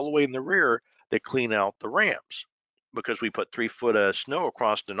trucks all the way in the rear that clean out the ramps because we put 3 foot of snow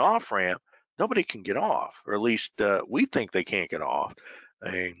across an off ramp. Nobody can get off, or at least we think they can't get off.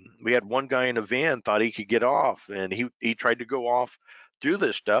 I mean, we had one guy in a van thought he could get off, and he tried to go off through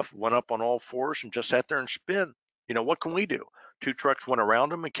this stuff, went up on all fours, and just sat there and spin. What can we do? Two trucks went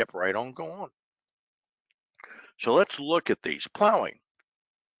around him and kept right on going. So let's look at these plowing.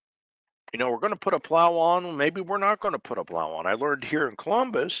 We're going to put a plow on. Maybe we're not going to put a plow on. I learned here in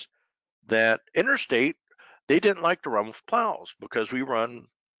Columbus that interstate, they didn't like to run with plows because we run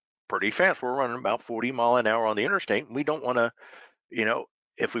pretty fast. We're running about 40 mile an hour on the interstate, and we don't want to,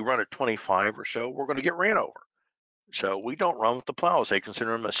 if we run at 25 or so, we're going to get ran over. So we don't run with the plows. They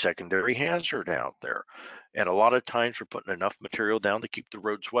consider them a secondary hazard out there. And a lot of times we're putting enough material down to keep the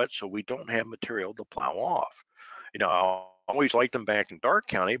roads wet so we don't have material to plow off. I always liked them back in Dark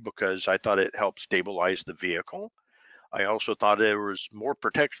County because I thought it helped stabilize the vehicle. I also thought there was more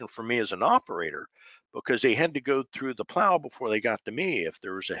protection for me as an operator because they had to go through the plow before they got to me if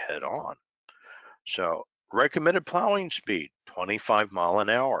there was a head on. So recommended plowing speed, 25 mile an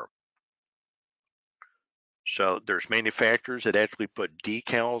hour. So there's manufacturers that actually put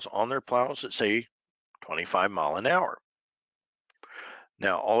decals on their plows that say 25 mile an hour.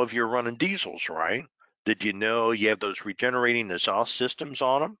 Now, all of you are running diesels, right? Did you know you have those regenerating exhaust systems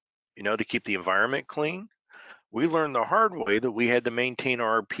on them, to keep the environment clean? We learned the hard way that we had to maintain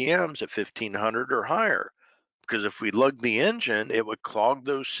our RPMs at 1500 or higher because if we lugged the engine, it would clog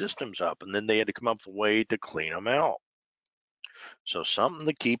those systems up, and then they had to come up with a way to clean them out. So something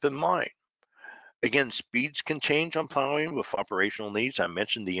to keep in mind. Again, speeds can change on plowing with operational needs. I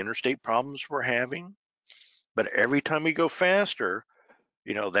mentioned the interstate problems we're having, but every time we go faster,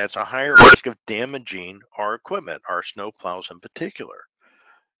 that's a higher risk of damaging our equipment, our snow plows in particular.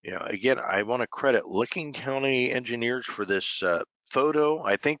 Again, I want to credit Licking County engineers for this photo.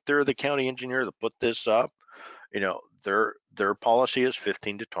 I think they're the county engineer that put this up. Their policy is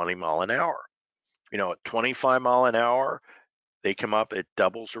 15 to 20 mile an hour. At 25 mile an hour, they come up, it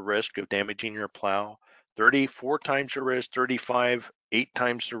doubles the risk of damaging your plow. 34 times the risk, 35, 8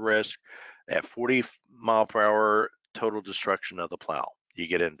 times the risk. At 40 mile per hour, total destruction of the plow. You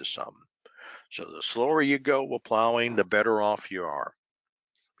get into something. So the slower you go with plowing, the better off you are.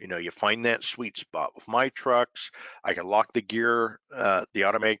 You find that sweet spot. With my trucks, I can lock the gear, the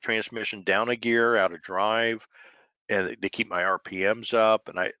automatic transmission down a gear out of drive, and they keep my RPMs up.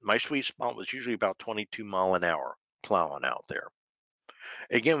 And my sweet spot was usually about 22 mile an hour plowing out there.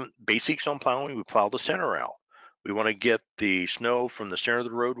 Again, basics on plowing, we plow the center out. We want to get the snow from the center of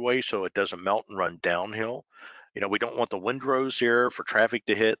the roadway so it doesn't melt and run downhill. We don't want the windrows there for traffic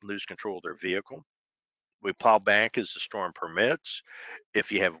to hit and lose control of their vehicle. We plow back as the storm permits.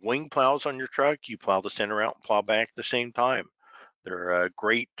 If you have wing plows on your truck, you plow the center out and plow back at the same time. They're a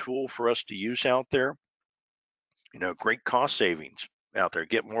great tool for us to use out there. Great cost savings out there.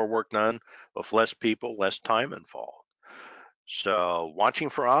 Get more work done with less people, less time involved. So watching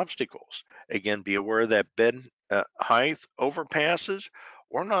for obstacles. Again, be aware that bed height overpasses.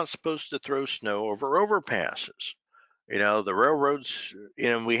 We're not supposed to throw snow over overpasses. The railroads,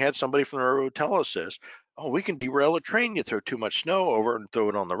 we had somebody from the railroad tell us this. Oh, we can derail a train. You throw too much snow over and throw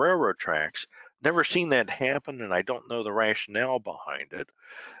it on the railroad tracks. Never seen that happen, and I don't know the rationale behind it.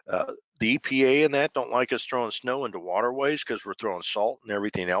 The EPA and that don't like us throwing snow into waterways because we're throwing salt and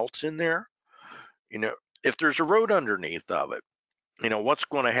everything else in there. You know, if there's a road underneath of it, what's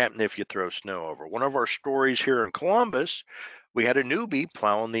going to happen if you throw snow over? One of our stories here in Columbus, we had a newbie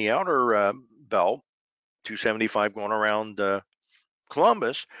plowing the outer belt, 275 going around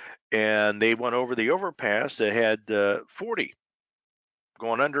Columbus, and they went over the overpass that had 40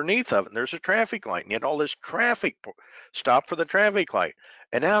 going underneath of it. And there's a traffic light, and yet all this traffic stop for the traffic light.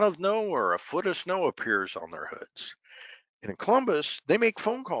 And out of nowhere, a foot of snow appears on their hoods. And in Columbus, they make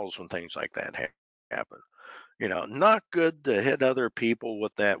phone calls when things like that happen. Not good to hit other people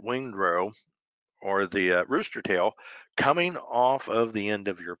with that windrow or the rooster tail coming off of the end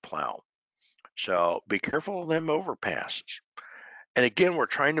of your plow. So be careful of them overpasses. And again, we're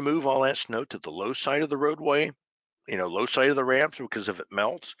trying to move all that snow to the low side of the roadway, low side of the ramps, because if it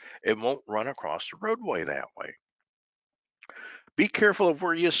melts, it won't run across the roadway that way. Be careful of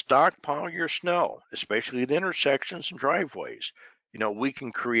where you stockpile your snow, especially at intersections and driveways. We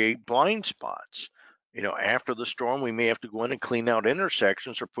can create blind spots. After the storm, we may have to go in and clean out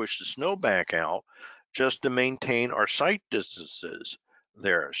intersections or push the snow back out just to maintain our sight distances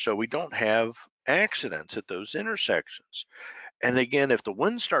there so we don't have accidents at those intersections. And again, if the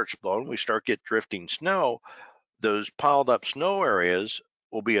wind starts blowing, we start get drifting snow, those piled up snow areas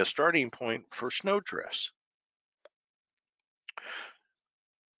will be a starting point for snow drifts.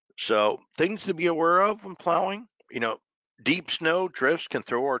 So things to be aware of when plowing, deep snow drifts can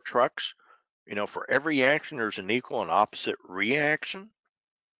throw our trucks. For every action, there's an equal and opposite reaction.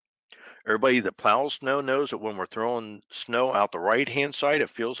 Everybody that plows snow knows that when we're throwing snow out the right-hand side, it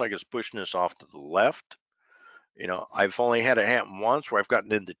feels like it's pushing us off to the left. I've only had it happen once where I've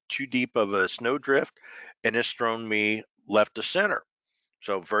gotten into too deep of a snow drift and it's thrown me left to center.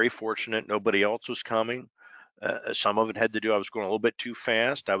 So very fortunate, nobody else was coming. Some of it had to do, I was going a little bit too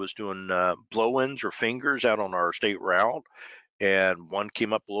fast. I was doing blow-ins or fingers out on our state route, and one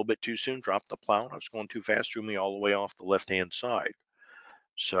came up a little bit too soon, dropped the plow, and I was going too fast, threw me all the way off the left-hand side.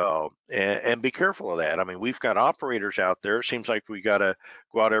 So, and be careful of that. I mean, we've got operators out there. It seems like we got to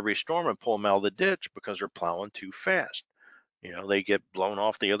go out every storm and pull them out of the ditch because they're plowing too fast. They get blown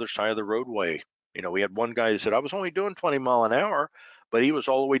off the other side of the roadway. We had one guy that said, I was only doing 20 mile an hour, but he was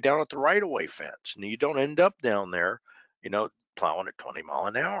all the way down at the right of way fence. And you don't end up down there, plowing at 20 mile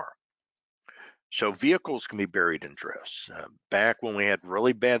an hour. So vehicles can be buried in drifts. Back when we had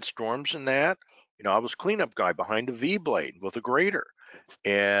really bad storms and that, I was cleanup guy behind a V blade with a grader.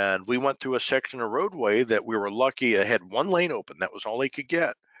 And we went through a section of roadway that we were lucky it had one lane open. That was all they could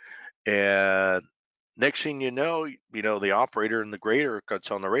get. And next thing the operator and the grader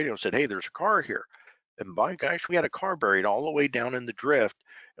gets on the radio and said, hey, there's a car here. And by gosh, we had a car buried all the way down in the drift.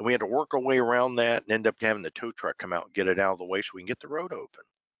 And we had to work our way around that and end up having the tow truck come out and get it out of the way so we can get the road open.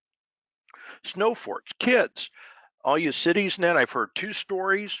 Snow forts, kids. All you cities net, I've heard two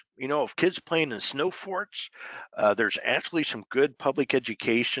stories, of kids playing in snow forts. There's actually some good public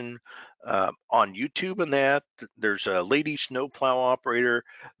education on YouTube and that. There's a lady snowplow operator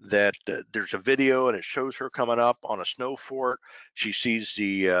that there's a video and it shows her coming up on a snow fort. She sees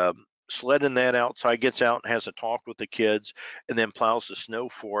the sled in that outside, gets out and has a talk with the kids, and then plows the snow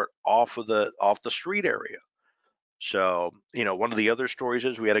fort off the street area. So, one of the other stories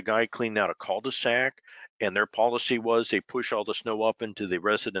is we had a guy cleaning out a cul-de-sac, and their policy was they push all the snow up into the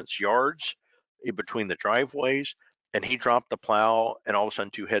residents' yards in between the driveways, and he dropped the plow, and all of a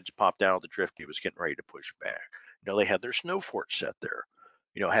sudden two heads popped out of the drift, and he was getting ready to push back. They had their snow fort set there.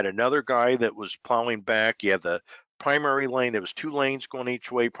 Had another guy that was plowing back. You have the primary lane. There was two lanes going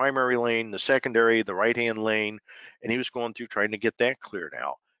each way, primary lane, the secondary, the right-hand lane, and he was going through trying to get that cleared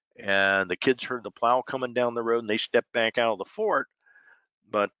out. And the kids heard the plow coming down the road and they stepped back out of the fort.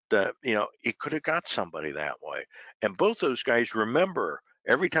 But, it could have got somebody that way. And both those guys remember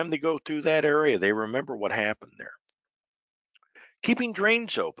every time they go through that area, they remember what happened there. Keeping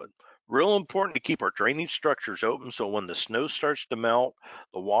drains open. Real important to keep our drainage structures open so when the snow starts to melt,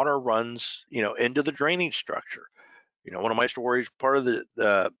 the water runs, into the drainage structure. One of my stories, part of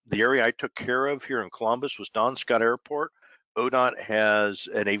the area I took care of here in Columbus was Don Scott Airport. ODOT has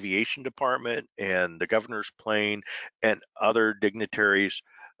an aviation department, and the governor's plane and other dignitaries,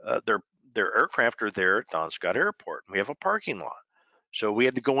 their aircraft are there at Don Scott Airport. We have a parking lot, so we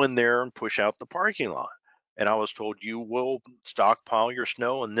had to go in there and push out the parking lot. And I was told, you will stockpile your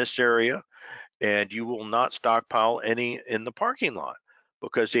snow in this area, and you will not stockpile any in the parking lot,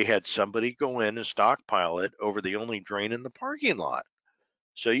 because they had somebody go in and stockpile it over the only drain in the parking lot.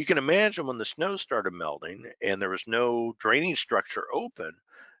 So you can imagine when the snow started melting and there was no drainage structure open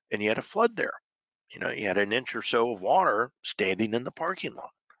and you had a flood there. You had an inch or so of water standing in the parking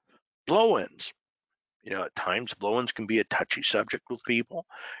lot. Blow-ins. At times blow-ins can be a touchy subject with people.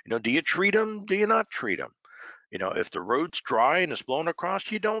 Do you treat them? Do you not treat them? If the road's dry and it's blown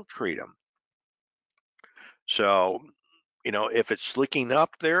across, you don't treat them. So if it's slicking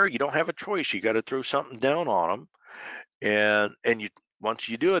up there, you don't have a choice. You got to throw something down on them, and you once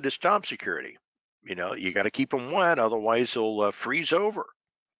you do it, it's job security. You got to keep them wet, otherwise they'll freeze over.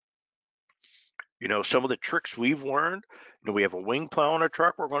 Some of the tricks we've learned. We have a wing plow on a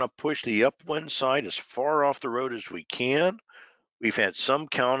truck. We're going to push the upwind side as far off the road as we can. We've had some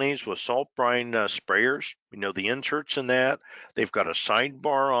counties with salt brine sprayers, the inserts in that. They've got a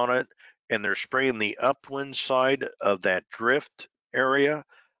sidebar on it, and they're spraying the upwind side of that drift area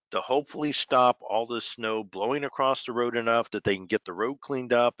to hopefully stop all the snow blowing across the road enough that they can get the road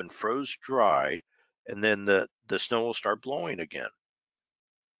cleaned up and froze dry, and then the snow will start blowing again.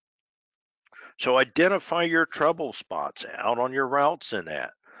 So identify your trouble spots out on your routes in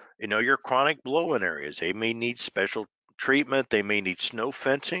that. Your chronic blow-in areas, they may need special treatment, they may need snow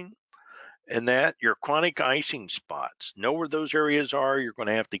fencing, and that your chronic icing spots, know where those areas are. You're going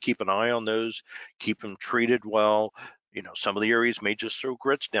to have to keep an eye on those, keep them treated well. Some of the areas may just throw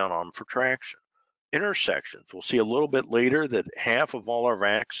grits down on them for traction. Intersections, we'll see a little bit later that half of all our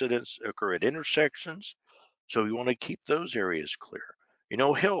accidents occur at intersections, so we want to keep those areas clear.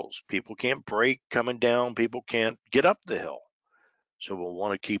 Hills, people can't brake coming down, people can't get up the hill, so we'll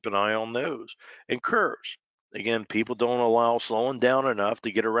want to keep an eye on those. And curves, again, people don't allow slowing down enough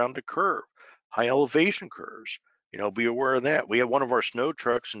to get around the curve. High elevation curves, be aware of that. We had one of our snow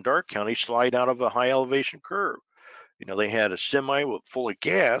trucks in Dark County slide out of a high elevation curve. They had a semi full of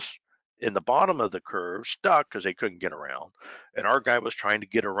gas in the bottom of the curve, stuck because they couldn't get around. And our guy was trying to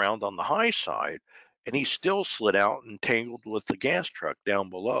get around on the high side, and he still slid out and tangled with the gas truck down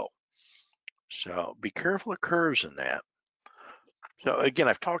below. So be careful of curves in that. So again,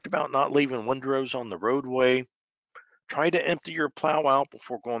 I've talked about not leaving windrows on the roadway. Try to empty your plow out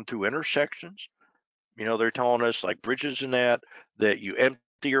before going through intersections. They're telling us, like bridges and that you empty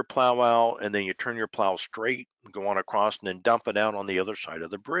your plow out and then you turn your plow straight, go on across, and then dump it out on the other side of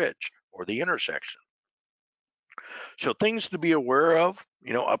the bridge or the intersection. So things to be aware of,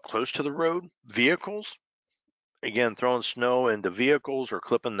 up close to the road, vehicles. Again, throwing snow into vehicles or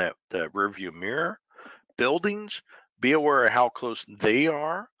clipping the rear view mirror. Buildings, be aware of how close they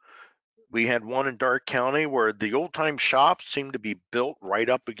are. We had one in Dark County where the old time shops seemed to be built right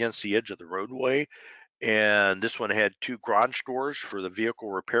up against the edge of the roadway. And this one had two garage doors for the vehicle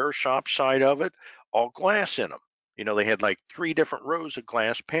repair shop side of it, all glass in them. They had like 3 different rows of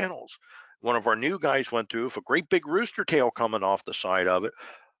glass panels. One of our new guys went through with a great big rooster tail coming off the side of it,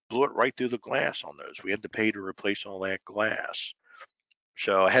 blew it right through the glass on those. We had to pay to replace all that glass.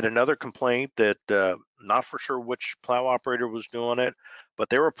 So I had another complaint that not for sure which plow operator was doing it, but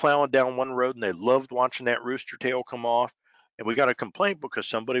they were plowing down one road and they loved watching that rooster tail come off. And we got a complaint because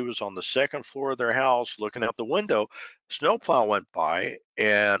somebody was on the second floor of their house looking out the window. Snowplow went by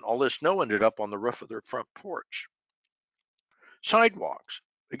and all this snow ended up on the roof of their front porch. Sidewalks.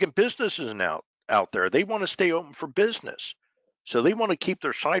 Again, businesses out there, they want to stay open for business. So they want to keep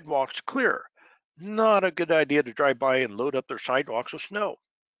their sidewalks clear. Not a good idea to drive by and load up their sidewalks with snow.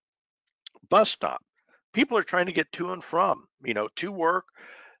 Bus stop. People are trying to get to and from, to work.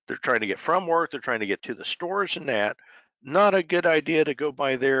 They're trying to get from work. They're trying to get to the stores and that. Not a good idea to go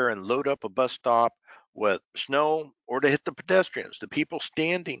by there and load up a bus stop with snow or to hit the pedestrians, the people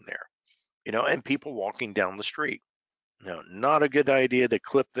standing there, and people walking down the street. No, not a good idea to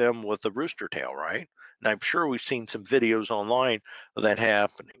clip them with a rooster tail, right? And I'm sure we've seen some videos online of that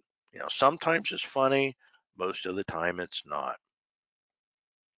happening. Sometimes it's funny, most of the time it's not.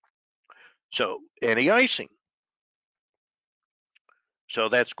 So anti-icing. So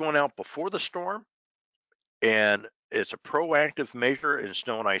that's going out before the storm, and it's a proactive measure in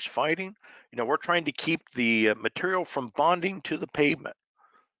snow and ice fighting. We're trying to keep the material from bonding to the pavement.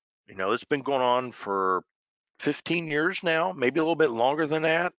 It's been going on for 15 years now, maybe a little bit longer than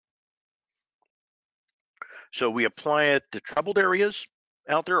that. So we apply it to troubled areas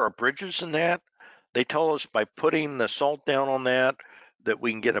out there, our bridges and that. They tell us by putting the salt down on that, that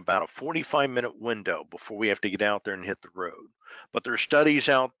we can get about a 45-minute window before we have to get out there and hit the road. But there's studies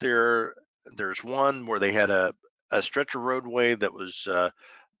out there. There's one where they had a stretch of roadway that was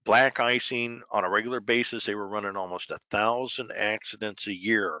black icing on a regular basis. They were running almost 1,000 accidents a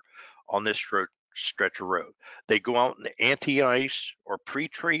year on this stretch of road. They go out and anti-ice or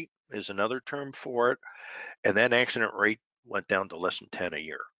pre-treat is another term for it, and that accident rate went down to less than 10 a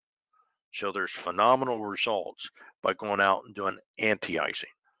year. So there's phenomenal results by going out and doing anti-icing.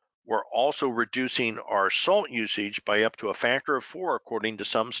 We're also reducing our salt usage by up to a factor of 4, according to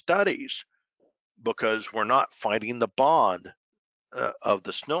some studies, because we're not fighting the bond of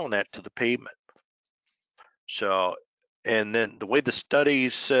the snow net to the pavement. So, and then the way the study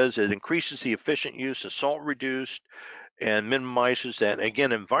says it increases the efficient use of salt reduced and minimizes that,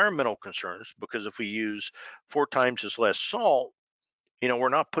 again, environmental concerns, because if we use 4 times as less salt, we're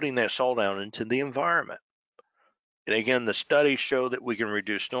not putting that salt out into the environment. And again, the studies show that we can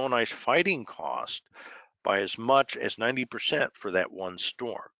reduce snow and ice fighting cost by as much as 90% for that one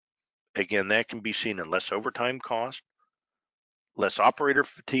storm. Again, that can be seen in less overtime cost, less operator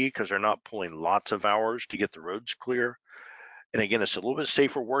fatigue because they're not pulling lots of hours to get the roads clear. And again, it's a little bit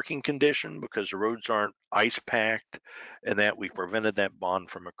safer working condition because the roads aren't ice packed, and that we prevented that bond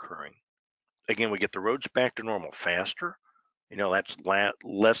from occurring. Again, we get the roads back to normal faster. That's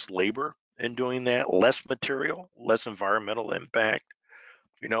less labor in doing that, less material, less environmental impact,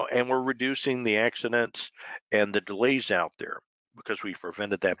 and we're reducing the accidents and the delays out there because we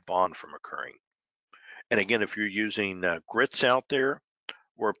prevented that bond from occurring. And again, if you're using grits out there,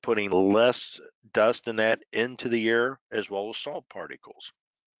 we're putting less dust and that into the air as well as salt particles.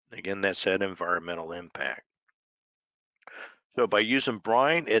 Again, that's that environmental impact. So by using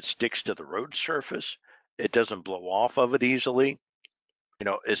brine, it sticks to the road surface. It doesn't blow off of it easily.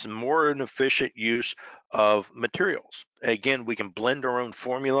 It's more an efficient use of materials. Again, we can blend our own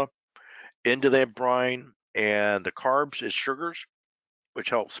formula into that brine, and the carbs is sugars, which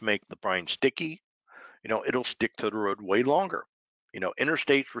helps make the brine sticky. It'll stick to the road way longer.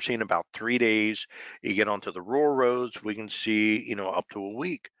 Interstates, we're seeing about 3 days. You get onto the rural roads, we can see, up to a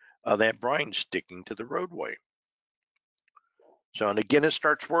week of that brine sticking to the roadway. So, and again, it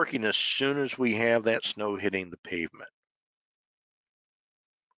starts working as soon as we have that snow hitting the pavement.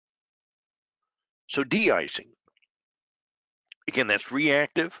 So de-icing, again, that's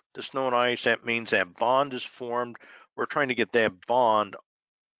reactive to snow and ice. That means that bond is formed. We're trying to get that bond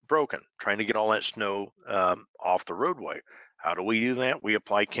broken, trying to get all that snow off the roadway. How do we do that? We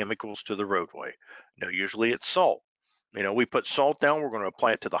apply chemicals to the roadway. Usually it's salt. We put salt down, we're going to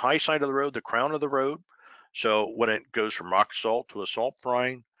apply it to the high side of the road, the crown of the road. So when it goes from rock salt to a salt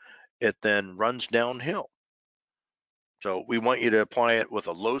brine, it then runs downhill. So we want you to apply it with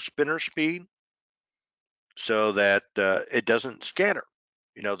a low spinner speed so that it doesn't scatter.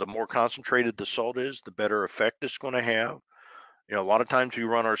 The more concentrated the salt is, the better effect it's going to have. A lot of times we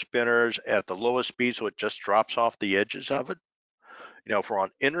run our spinners at the lowest speed so it just drops off the edges of it. If we're on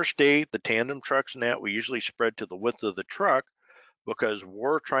interstate, the tandem trucks and that, we usually spread to the width of the truck because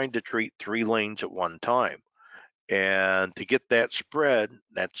we're trying to treat 3 lanes at one time. And to get that spread,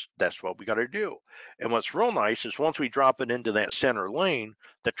 that's what we got to do. And what's real nice is once we drop it into that center lane,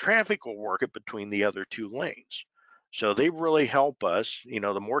 the traffic will work it between the other 2 lanes. So they really help us.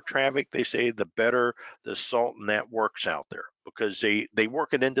 The more traffic they say, the better the salt and that works out there because they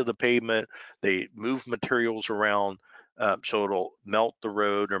work it into the pavement. They move materials around so it'll melt the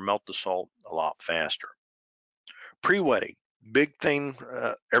road or melt the salt a lot faster. Pre-wetting, big thing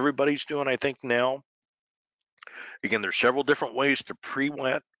everybody's doing, I think now. Again, there's several different ways to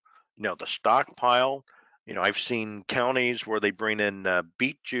pre-wet. The stockpile. I've seen counties where they bring in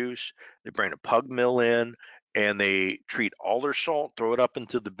beet juice, they bring a pug mill in, and they treat all their salt, throw it up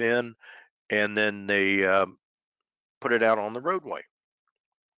into the bin, and then they put it out on the roadway.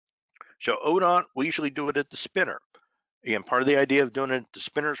 So ODOT, we usually do it at the spinner. Again, part of the idea of doing it at the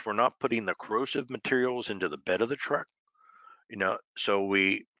spinners, we're not putting the corrosive materials into the bed of the truck. So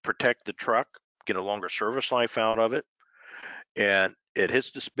we protect the truck, get a longer service life out of it, and it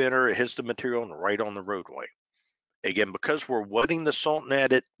hits the spinner, it hits the material, and right on the roadway. Again, because we're wetting the salt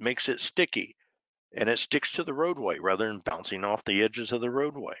net, it makes it sticky, and it sticks to the roadway rather than bouncing off the edges of the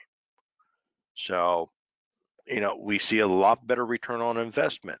roadway. So, we see a lot better return on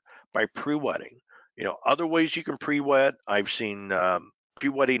investment by pre-wetting. Other ways you can pre-wet, I've seen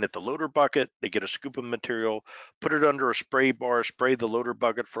pre-wetting at the loader bucket. They get a scoop of material, put it under a spray bar, spray the loader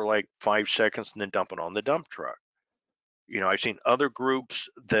bucket for like 5 seconds, and then dump it on the dump truck. I've seen other groups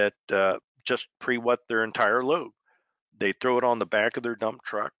that just pre-wet their entire load. They throw it on the back of their dump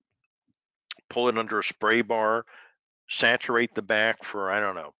truck, pull it under a spray bar, saturate the back for, I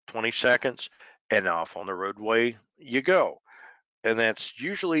don't know, 20 seconds, and off on the roadway you go. And that's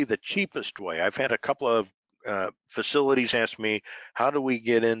usually the cheapest way. I've had a couple of facilities ask me, how do we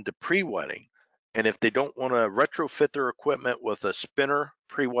get into pre-wetting? And if they don't want to retrofit their equipment with a spinner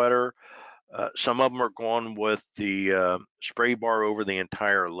pre-wetter, some of them are going with the spray bar over the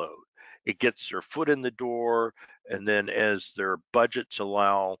entire load. It gets their foot in the door, and then as their budgets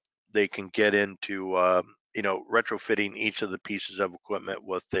allow, they can get into retrofitting each of the pieces of equipment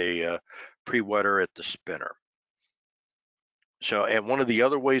with a pre-wetter at the spinner. So, and one of the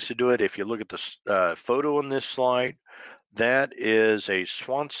other ways to do it, if you look at the photo on this slide, that is a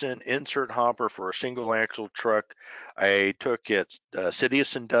Swanson insert hopper for a single axle truck. I took it City of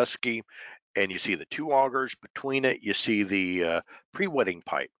Sandusky, and you see the two augers between it. You see the pre-wetting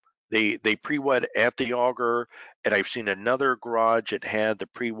pipe. They pre-wet at the auger, and I've seen another garage that had the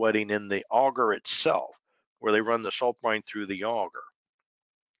pre-wetting in the auger itself, where they run the salt brine through the auger.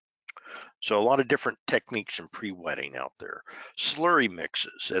 So a lot of different techniques in pre-wetting out there. Slurry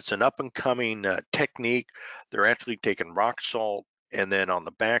mixes, it's an up and coming technique. They're actually taking rock salt, and then on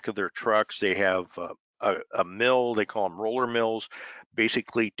the back of their trucks, they have a mill, they call them roller mills,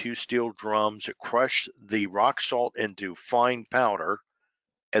 basically two steel drums that crush the rock salt into fine powder,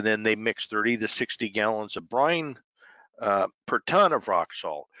 and then they mix 30 to 60 gallons of brine per ton of rock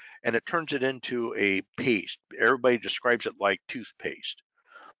salt, and it turns it into a paste. Everybody describes it like toothpaste,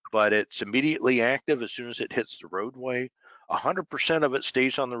 but it's immediately active as soon as it hits the roadway. 100% of it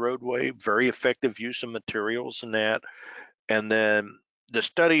stays on the roadway. Very effective use of materials in that. And then the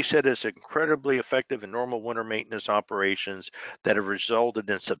study said it's incredibly effective in normal winter maintenance operations that have resulted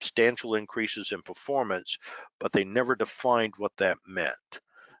in substantial increases in performance, but they never defined what that meant.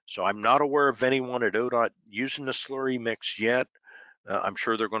 So I'm not aware of anyone at ODOT using the slurry mix yet. I'm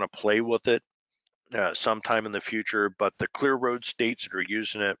sure they're going to play with it sometime in the future, but the clear road states that are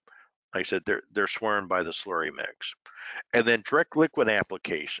using it, like I said, they're swearing by the slurry mix. And then direct liquid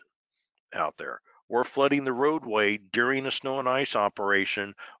application out there. We're flooding the roadway during a snow and ice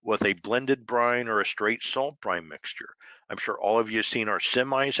operation with a blended brine or a straight salt brine mixture. I'm sure all of you have seen our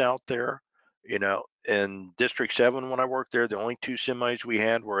semis out there. You know, in District 7, when I worked there, the only two semis we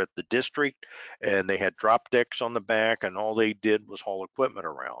had were at the district, and they had drop decks on the back, and all they did was haul equipment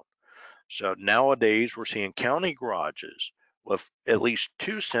around. So nowadays we're seeing county garages with at least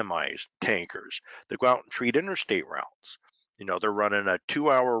two semis, tankers that go out and treat interstate routes. You know, they're running a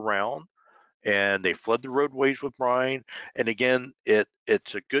 2-hour round and they flood the roadways with brine. And again,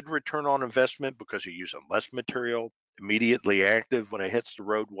 it's a good return on investment because you're using less material, immediately active when it hits the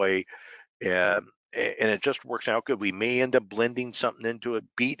roadway, and it just works out good. We may end up blending something into it.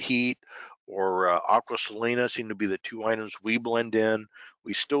 Beet heat or aqua salina seem to be the two items we blend in.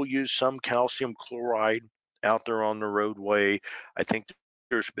 We still use some calcium chloride out there on the roadway. I think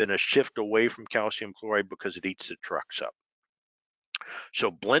there's been a shift away from calcium chloride because it eats the trucks up. So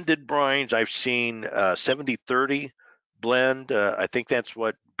blended brines, I've seen 70-30 blend. I think that's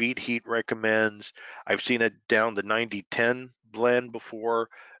what Beet Heat recommends. I've seen it down to 90-10 blend before.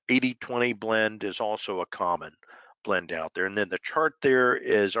 80-20 blend is also a common blend out there. And then the chart there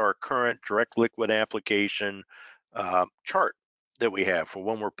is our current direct liquid application chart that we have for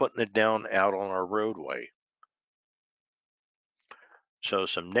when we're putting it down out on our roadway. So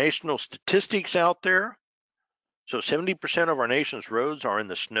some national statistics out there. So 70% of our nation's roads are in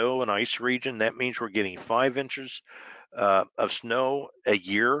the snow and ice region. That means we're getting 5 inches of snow a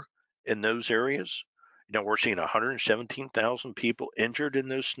year in those areas. You know, we're seeing 117,000 people injured in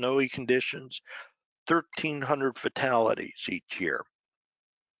those snowy conditions, 1,300 fatalities each year.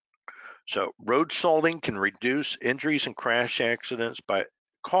 So road salting can reduce injuries and crash accidents by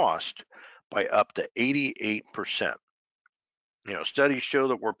cost by up to 88%. You know, studies show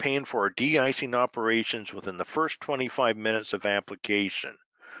that we're paying for our de-icing operations within the first 25 minutes of application,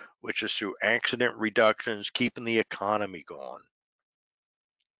 which is through accident reductions, keeping the economy going.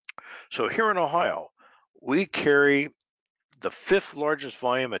 So here in Ohio, we carry the 5th largest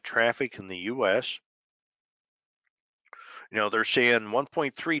volume of traffic in the U.S. You know, they're saying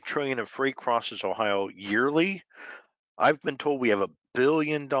 1.3 trillion of freight crosses Ohio yearly. I've been told we have $1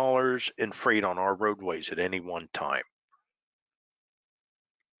 billion in freight on our roadways at any one time.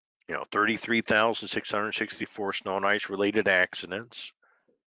 You know, 33,664 snow and ice related accidents,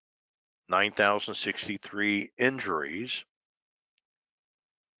 9,063 injuries,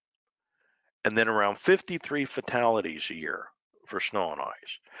 and then around 53 fatalities a year for snow and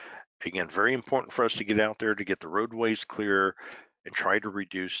ice. Again, very important for us to get out there to get the roadways clear. and try to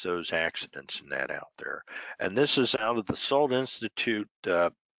reduce those accidents and that out there. And this is out of the Salt Institute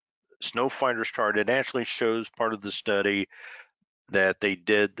Snow Finders chart. It actually shows part of the study that they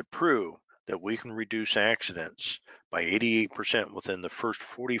did to prove that we can reduce accidents by 88% within the first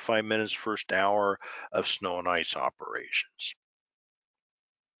 45 minutes, first hour of snow and ice operations.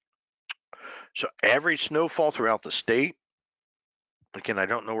 So average snowfall throughout the state, again, I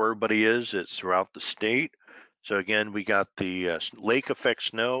don't know where everybody is, it's throughout the state. So again, we got the lake effect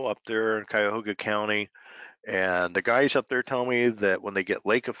snow up there in Cuyahoga County, and the guys up there tell me that when they get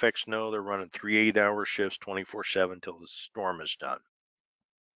lake effect snow, they're running 3 8-hour shifts 24/7 till the storm is done.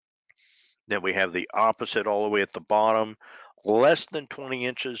 Then we have the opposite all the way at the bottom, less than 20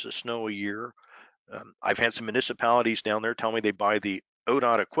 inches of snow a year. I've had some municipalities down there tell me they buy the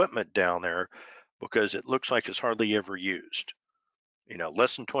ODOT equipment down there because it looks like it's hardly ever used. You know,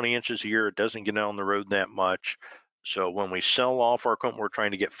 less than 20 inches a year, it doesn't get out on the road that much. So when we sell off our equipment, we're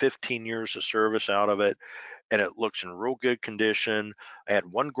trying to get 15 years of service out of it, and it looks in real good condition. I had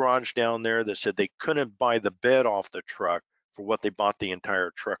one garage down there that said they couldn't buy the bed off the truck for what they bought the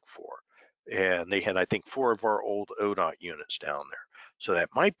entire truck for. And they had, I think, 4 of our old ODOT units down there. So that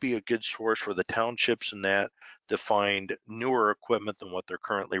might be a good source for the townships and that to find newer equipment than what they're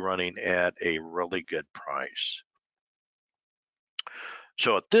currently running at a really good price.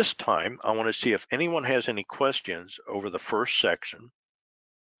 So at this time, I want to see if anyone has any questions over the first section.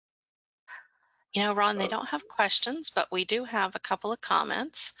 You know, Ron, they Uh, don't have questions, but we do have a couple of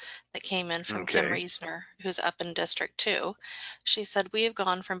comments that came in from Kim okay. Reesner, who's up in District 2. She said, we have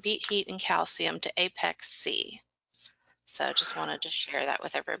gone from beat heat and calcium to Apex C. So just wanted to share that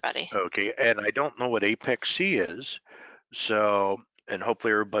with everybody. Okay. And I don't know what Apex C is. So, and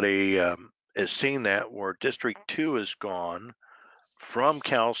hopefully everybody has seen that where District 2 is gone from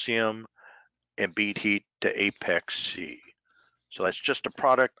calcium and beat heat to Apex C. So that's just a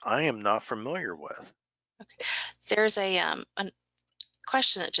product I am not familiar with. Okay. There's a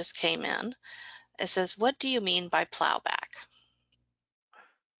question that just came in. It says, what do you mean by plowback?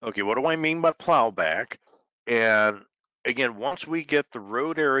 Okay, what do I mean by plowback? And again, once we get the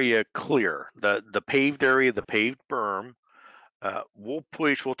road area clear, the paved area, the paved berm, we'll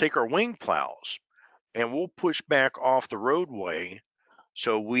take our wing plows and we'll push back off the roadway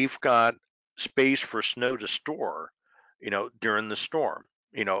so we've got space for snow to store, during the storm.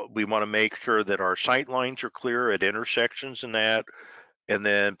 We want to make sure that our sight lines are clear at intersections and that. And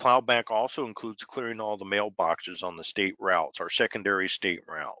then plowback also includes clearing all the mailboxes on the state routes, our secondary state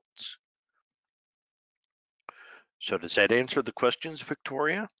routes. So does that answer the questions,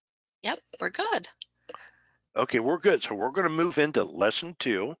 Victoria? Yep, we're good. Okay, we're good. So we're going to move into lesson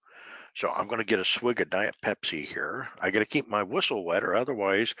 2. So I'm going to get a swig of Diet Pepsi here. I got to keep my whistle wet or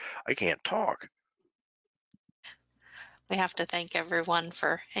otherwise I can't talk. We have to thank everyone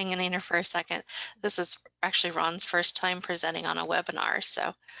for hanging in here for a second. This is actually Ron's first time presenting on a webinar,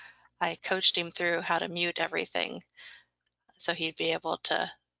 so I coached him through how to mute everything so he'd be able to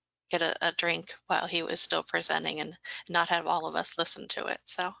get a drink while he was still presenting and not have all of us listen to it.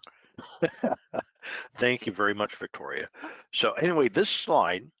 So, Thank you very much, Victoria. So anyway, this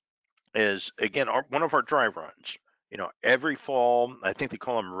slide is again one of our dry runs. Every fall, I think they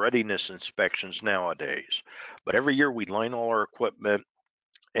call them readiness inspections nowadays. But every year we line all our equipment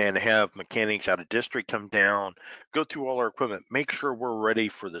and have mechanics out of district come down, go through all our equipment, make sure we're ready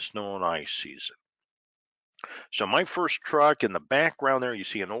for the snow and ice season. So my first truck in the background there, you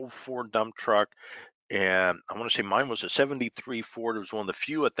see an old Ford dump truck, and I want to say mine was a 73 Ford. It was one of the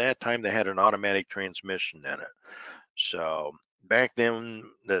few at that time that had an automatic transmission in it. So back then,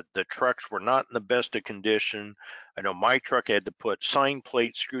 the trucks were not in the best of condition. I know my truck had to put sign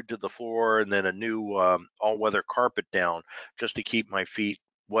plates screwed to the floor and then a new all-weather carpet down just to keep my feet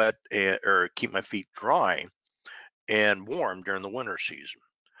wet or keep my feet dry and warm during the winter season.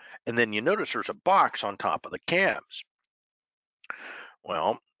 And then you notice there's a box on top of the cabs.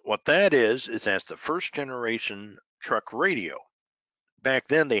 Well, what that is that's the first generation truck radio. Back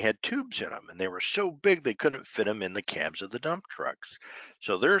then they had tubes in them and they were so big they couldn't fit them in the cabs of the dump trucks.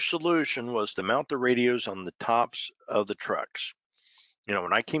 So their solution was to mount the radios on the tops of the trucks.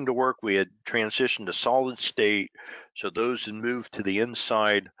 When I came to work, we had transitioned to solid state, so those had moved to the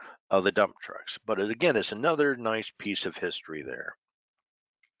inside of the dump trucks. But again, it's another nice piece of history there.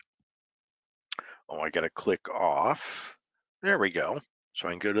 Oh, I got to click off. There we go. So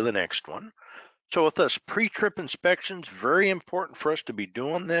I can go to the next one. So with us pre-trip inspections, very important for us to be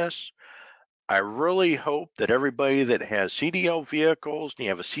doing this. I really hope that everybody that has CDL vehicles and you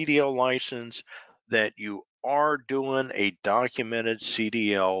have a CDL license, that you are doing a documented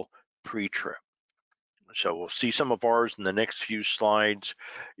CDL pre-trip. So we'll see some of ours in the next few slides.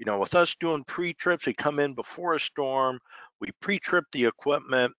 With us doing pre-trips, we come in before a storm, we pre-trip the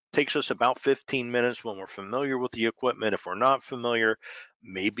equipment. Takes us about 15 minutes when we're familiar with the equipment. If we're not familiar,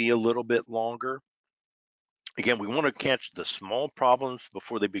 maybe a little bit longer. Again, we want to catch the small problems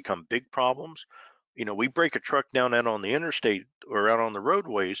before they become big problems. We break a truck down out on the interstate or out on the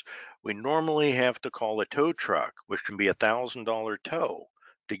roadways, we normally have to call a tow truck, which can be $1,000 tow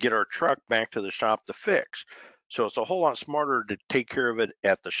to get our truck back to the shop to fix. So it's a whole lot smarter to take care of it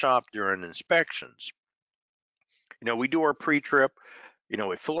at the shop during inspections. We do our pre-trip,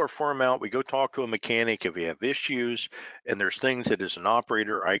 we fill our form out, we go talk to a mechanic if we have issues, and there's things that as an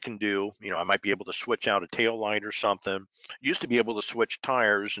operator I can do. I might be able to switch out a tail light or something. Used to be able to switch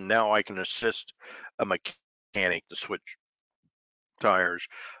tires, and now I can assist a mechanic to switch tires.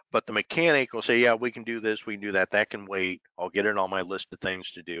 But the mechanic will say, yeah, we can do this, we can do that, that can wait. I'll get it on my list of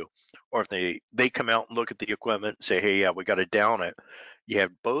things to do. Or if they come out and look at the equipment and say, hey, yeah, we got to down it, you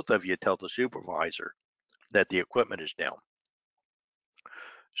have both of you tell the supervisor that the equipment is down.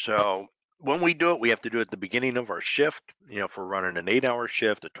 So when we do it, we have to do it at the beginning of our shift. If we're running an 8-hour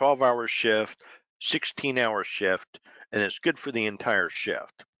shift, a 12-hour shift, 16-hour shift, and it's good for the entire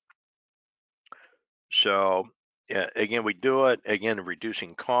shift. So yeah, again, we do it, again,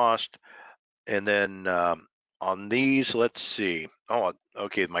 reducing cost. And then on these, let's see. Oh,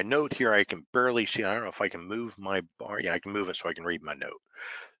 okay, my note here, I can barely see. I don't know if I can move my bar. Yeah, I can move it so I can read my note.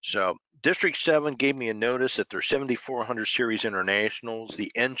 So District 7 gave me a notice that their 7400 series internationals,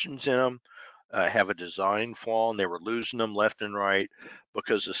 the engines in them have a design flaw, and they were losing them left and right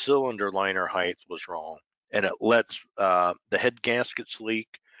because the cylinder liner height was wrong, and it lets the head gaskets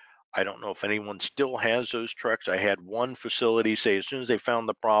leak. I don't know if anyone still has those trucks. I had one facility say as soon as they found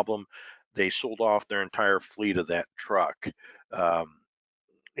the problem, they sold off their entire fleet of that truck. Um,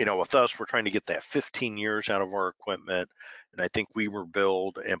 with us, we're trying to get that 15 years out of our equipment, and I think we were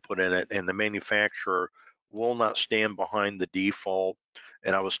billed and put in it, and the manufacturer will not stand behind the default.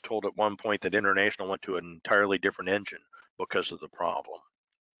 And I was told at one point that International went to an entirely different engine because of the problem.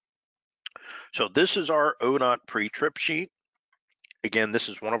 So this is our ODOT pre-trip sheet. Again, this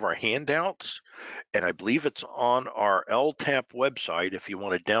is one of our handouts, and I believe it's on our LTAP website if you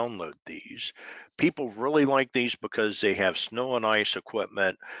want to download these. People really like these because they have snow and ice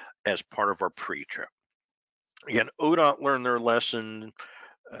equipment as part of our pre-trip. Again, ODOT learned their lesson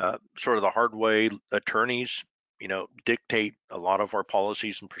sort of the hard way. Attorneys, dictate a lot of our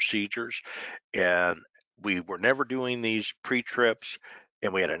policies and procedures, and we were never doing these pre-trips.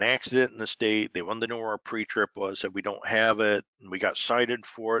 And we had an accident in the state. They wanted to know where our pre-trip was, said we don't have it, and we got cited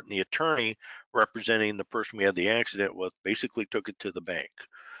for it. And the attorney representing the person we had the accident with basically took it to the bank.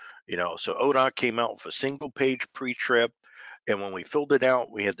 So ODOT came out with a single-page pre-trip, and when we filled it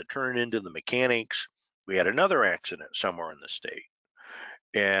out, we had to turn it into the mechanics. We had another accident somewhere in the state,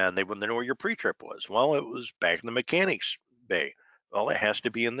 and they wanted to know where your pre-trip was. Well, it was back in the mechanics bay. Well, it has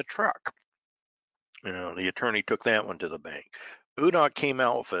to be in the truck. The attorney took that one to the bank. UDOT came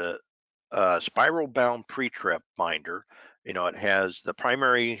out with a spiral bound pre-trip binder. It has the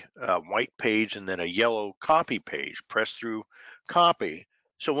primary white page and then a yellow copy page, press through copy.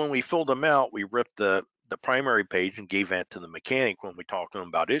 So when we filled them out, we ripped the primary page and gave that to the mechanic when we talked to him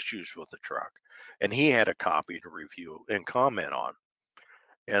about issues with the truck. And he had a copy to review and comment on.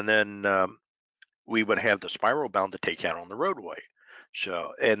 And then we would have the spiral bound to take out on the roadway.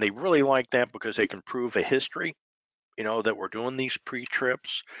 So, and they really like that because they can prove a history, that we're doing these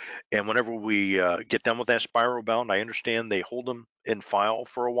pre-trips. And whenever we get done with that spiral bound, I understand they hold them in file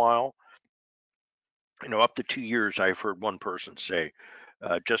for a while, up to 2 years, I've heard one person say,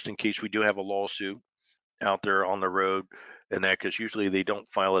 just in case we do have a lawsuit out there on the road. And that because usually they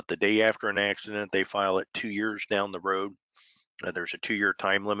don't file it the day after an accident, they file it 2 years down the road. There's a 2-year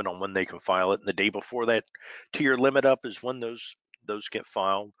time limit on when they can file it, and the day before that 2-year limit up is when those get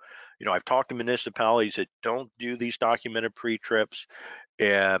filed. I've talked to municipalities that don't do these documented pre-trips,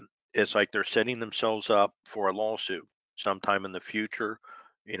 and it's like they're setting themselves up for a lawsuit sometime in the future.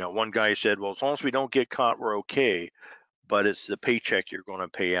 One guy said, "Well, as long as we don't get caught, we're okay, but it's the paycheck you're going to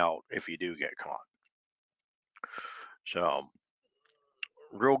pay out if you do get caught." So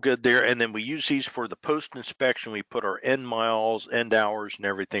real good there. And then we use these for the post inspection. We put our end miles, end hours, and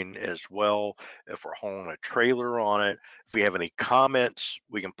everything as well. If we're hauling a trailer on it, if we have any comments,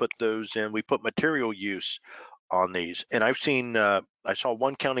 we can put those in. We put material use on these. And I saw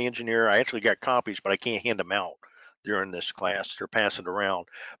one county engineer, I actually got copies, but I can't hand them out during this class. They're passing around.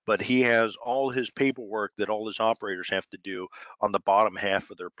 But he has all his paperwork that all his operators have to do on the bottom half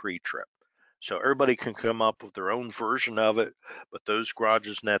of their pre trip. So everybody can come up with their own version of it, but those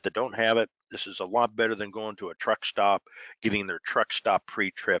garages that don't have it, this is a lot better than going to a truck stop, getting their truck stop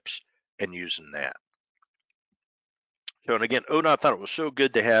pre-trips and using that. So, and again, ODOT thought it was so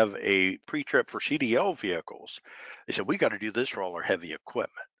good to have a pre-trip for CDL vehicles. They said, we got to do this for all our heavy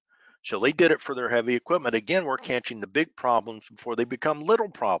equipment. So they did it for their heavy equipment. Again, we're catching the big problems before they become little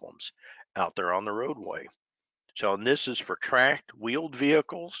problems out there on the roadway. So, and this is for tracked wheeled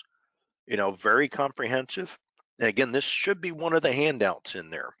vehicles, very comprehensive. And again, this should be one of the handouts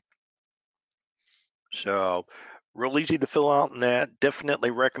in there. So, real easy to fill out in that. Definitely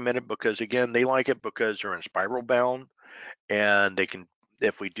recommend it because, again, they like it because they're in spiral bound and they can,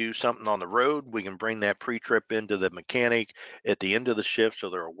 if we do something on the road, we can bring that pre-trip into the mechanic at the end of the shift so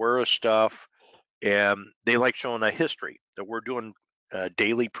they're aware of stuff. And they like showing a history that we're doing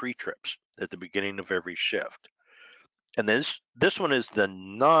daily pre-trips at the beginning of every shift. And this one is the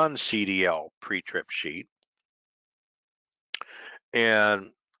non-CDL pre-trip sheet.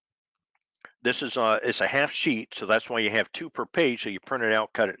 And this is it's a half sheet, so that's why you have two per page. So you print it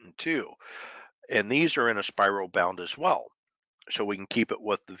out, cut it in two. And these are in a spiral bound as well, so we can keep it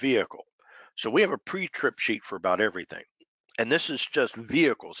with the vehicle. So we have a pre-trip sheet for about everything. And this is just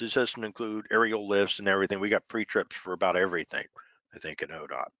vehicles. This doesn't include aerial lifts and everything. We got pre-trips for about everything, I think, in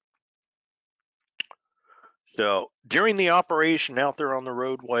ODOT. So during the operation out there on the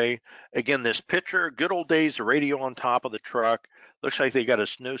roadway, again, this picture, good old days, the radio on top of the truck. Looks like they got a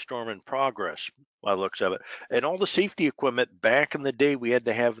snowstorm in progress by the looks of it. And all the safety equipment back in the day we had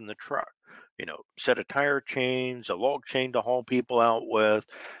to have in the truck. Set of tire chains, a log chain to haul people out with,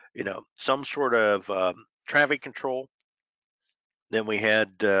 some sort of traffic control. Then we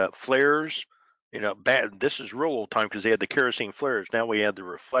had flares. This is real old time because they had the kerosene flares. Now we had the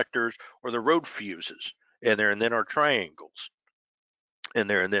reflectors or the road fuses in there, and then our triangles in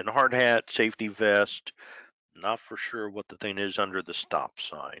there, and then hard hat, safety vest. Not for sure what the thing is under the stop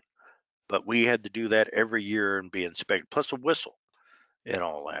sign, but we had to do that every year and be inspected, plus a whistle and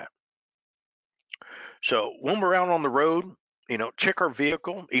all that. So when we're out on the road, check our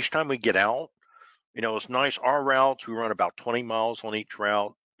vehicle each time we get out. It's nice. Our routes, we run about 20 miles on each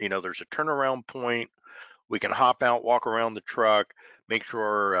route. There's a turnaround point. We can hop out, walk around the truck, make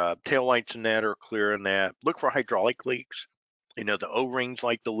sure our tail lights and that are clear in that. Look for hydraulic leaks. The O-rings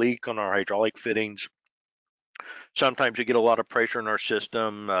like to leak on our hydraulic fittings. Sometimes you get a lot of pressure in our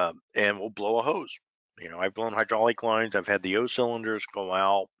system and we'll blow a hose. I've blown hydraulic lines. I've had the O cylinders go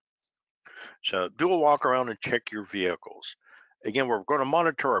out. So do a walk around and check your vehicles. Again, we're going to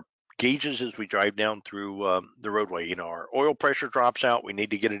monitor our gauges as we drive down through the roadway. Our oil pressure drops out. We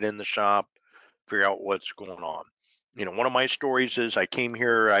need to get it in the shop, figure out what's going on. One of my stories is I came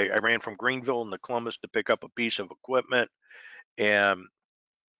here, I ran from Greenville into Columbus to pick up a piece of equipment, and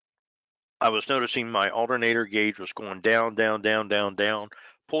I was noticing my alternator gauge was going down, down, down, down, down.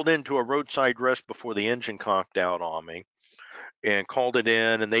 Pulled into a roadside rest before the engine conked out on me and called it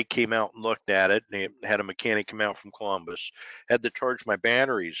in, and they came out and looked at it. And they had a mechanic come out from Columbus, had to charge my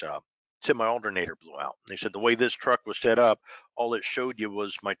batteries up. Said my alternator blew out. They said the way this truck was set up, all it showed you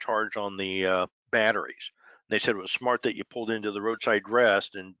was my charge on the batteries. They said it was smart that you pulled into the roadside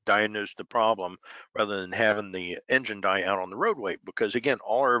rest and diagnosed the problem rather than having the engine die out on the roadway. Because again,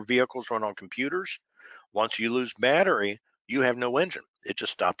 all our vehicles run on computers. Once you lose battery, you have no engine. It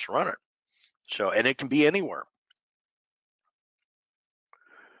just stops running. So, and it can be anywhere.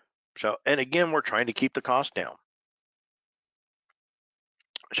 So, and again, we're trying to keep the cost down.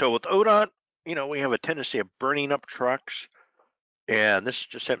 So with ODOT, we have a tendency of burning up trucks, and this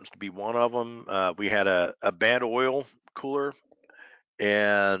just happens to be one of them. We had a bad oil cooler,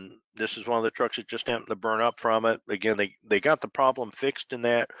 and this is one of the trucks that just happened to burn up from it. Again, they got the problem fixed in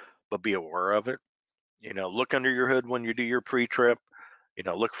that, but be aware of it. Look under your hood when you do your pre-trip.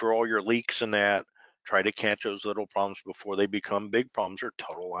 Look for all your leaks and that. Try to catch those little problems before they become big problems or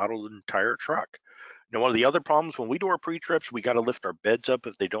total out of the entire truck. One of the other problems when we do our pre-trips, we got to lift our beds up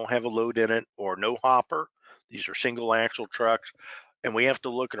if they don't have a load in it or no hopper. These are single axle trucks, and we have to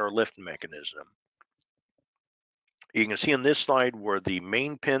look at our lift mechanism. You can see on this slide where the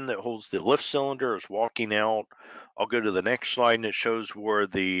main pin that holds the lift cylinder is walking out. I'll go to the next slide and it shows where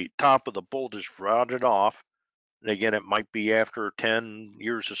the top of the bolt is routed off. And again, it might be after 10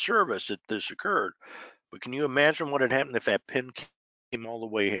 years of service that this occurred. But can you imagine what had happened if that pin came all the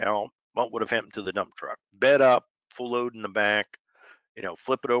way out? What would have happened to the dump truck? Bed up, full load in the back,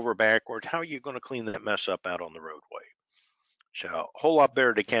 flip it over backwards. How are you going to clean that mess up out on the roadway? So a whole lot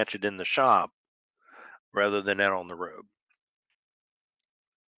better to catch it in the shop rather than out on the road.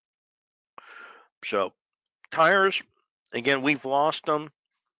 So tires, again, we've lost them.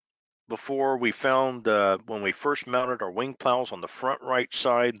 before. We found when we first mounted our wing plows on the front right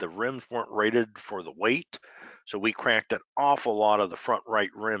side, the rims weren't rated for the weight. So we cracked an awful lot of the front right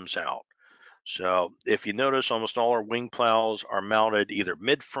rims out. So if you notice, almost all our wing plows are mounted either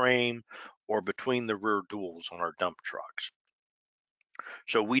mid-frame or between the rear duals on our dump trucks.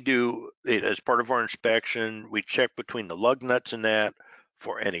 So we do it as part of our inspection. We check between the lug nuts in that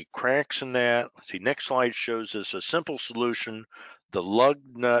for any cracks in that. See, next slide shows us a simple solution, the lug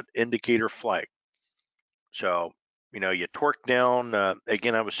nut indicator flag. So, you torque down.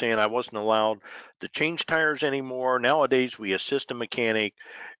 Again, I was saying I wasn't allowed to change tires anymore. Nowadays, we assist a mechanic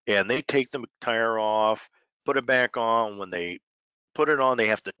and they take the tire off, put it back on. When they put it on, they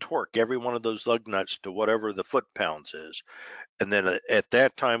have to torque every one of those lug nuts to whatever the foot pounds is. And then at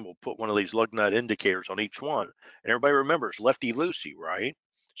that time, we'll put one of these lug nut indicators on each one. And everybody remembers lefty loosey, right?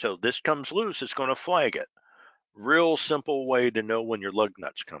 So this comes loose, it's going to flag it. Real simple way to know when your lug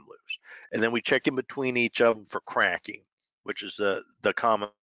nuts come loose. And then we check in between each of them for cracking, which is the common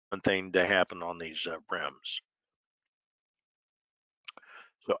thing to happen on these rims.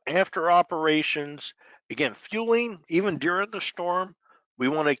 So after operations, again, fueling, even during the storm, we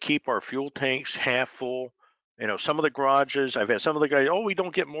want to keep our fuel tanks half full. Some of the garages, I've had some of the guys, oh, we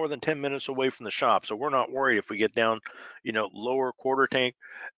don't get more than 10 minutes away from the shop. So we're not worried if we get down, lower quarter tank.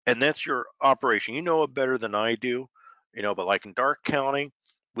 And that's your operation. You know it better than I do, but like in Dark County,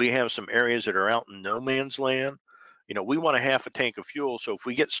 we have some areas that are out in no man's land. We want a half a tank of fuel. So if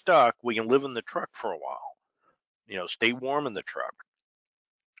we get stuck, we can live in the truck for a while, stay warm in the truck.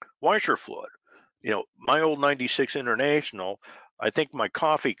 Washer fluid. My old 96 International, I think my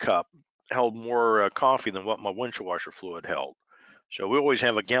coffee cup held more coffee than what my windshield washer fluid held. So we always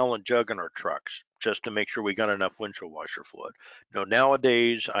have a gallon jug in our trucks just to make sure we got enough windshield washer fluid.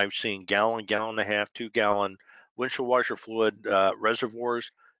 Nowadays I've seen gallon, gallon and a half, 2 gallon windshield washer fluid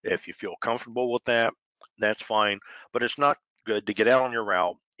reservoirs. If you feel comfortable with that, that's fine. But it's not good to get out on your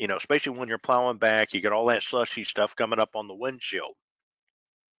route, especially when you're plowing back. You get all that slushy stuff coming up on the windshield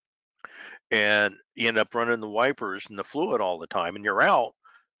and you end up running the wipers and the fluid all the time and you're out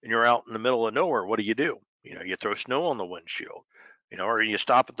in the middle of nowhere. What do? You throw snow on the windshield, or you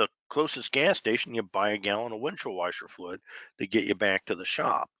stop at the closest gas station, you buy a gallon of windshield washer fluid to get you back to the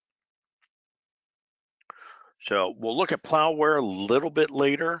shop. So we'll look at plow wear a little bit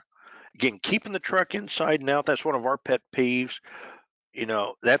later. Again, keeping the truck inside and out, that's one of our pet peeves.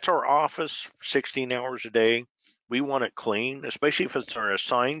 That's our office 16 hours a day. We want it clean, especially if it's our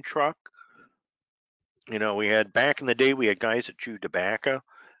assigned truck. We had back in the day, we had guys that chewed tobacco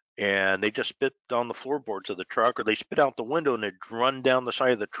and they just spit on the floorboards of the truck or they spit out the window and they'd run down the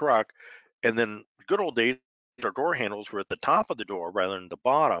side of the truck. And then good old days, our door handles were at the top of the door rather than the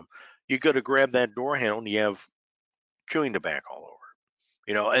bottom. You go to grab that door handle and you have chewing tobacco all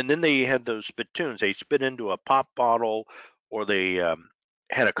over. And then they had those spittoons. They spit into a pop bottle or they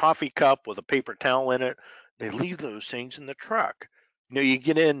had a coffee cup with a paper towel in it. They leave those things in the truck. You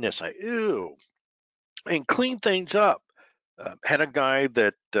get in and it's like, ew, and clean things up. Had a guy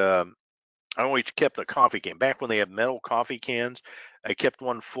that I always kept a coffee can. Back when they had metal coffee cans, I kept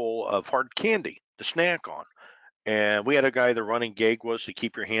one full of hard candy to snack on. And we had a guy, the running gag was to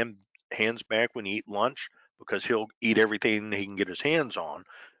keep your hands back when you eat lunch because he'll eat everything he can get his hands on.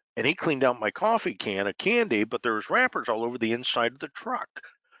 And he cleaned out my coffee can of candy, but there was wrappers all over the inside of the truck.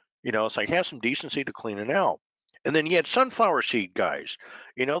 It's like have some decency to clean it out. And then you had sunflower seed guys.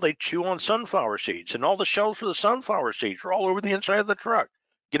 They chew on sunflower seeds, and all the shells for the sunflower seeds are all over the inside of the truck.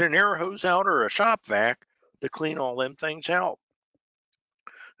 Get an air hose out or a shop vac to clean all them things out.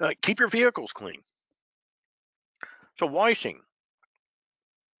 Keep your vehicles clean. So washing.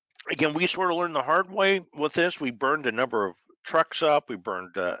 Again, we sort of learned the hard way with this. We burned a number of trucks up. We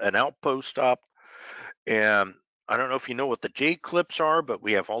burned an outpost up. And I don't know if you know what the J clips are, but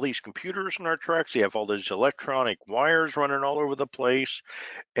we have all these computers in our trucks. You have all these electronic wires running all over the place,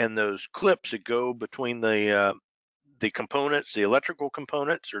 and those clips that go between the components, the electrical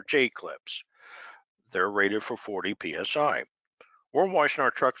components, are J clips. They're rated for 40 psi. We're washing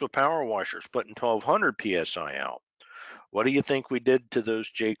our trucks with power washers, putting 1200 psi out. What do you think we did to those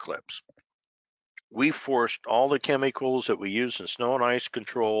J clips? We forced all the chemicals that we use in snow and ice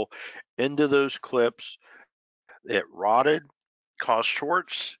control into those clips. It rotted, caused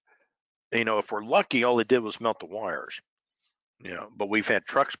shorts. If we're lucky, all it did was melt the wires. But we've had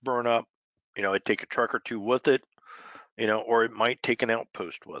trucks burn up. It'd take a truck or two with it, or it might take an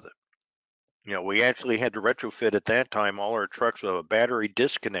outpost with it. We actually had to retrofit at that time all our trucks with a battery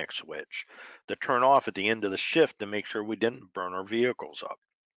disconnect switch to turn off at the end of the shift to make sure we didn't burn our vehicles up.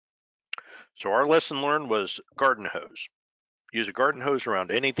 So our lesson learned was garden hose. use a garden hose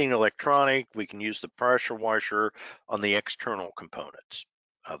around anything electronic. We can use the pressure washer on the external components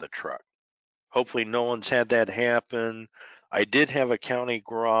of the truck. Hopefully no one's had that happen. I did have a county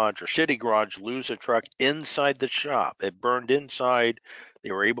garage or city garage lose a truck inside the shop. It burned inside.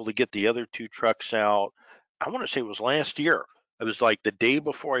 They were able to get the other two trucks out. I want to say it was last year. It was like the day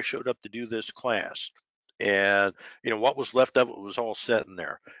before I showed up to do this class. And what was left of it was all set in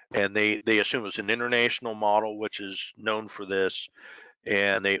there. And they assumed it was an international model, which is known for this,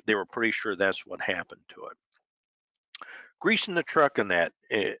 and they were pretty sure that's what happened to it. Greasing the truck and that.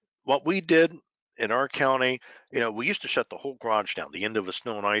 What we did in our county, we used to shut the whole garage down. The end of a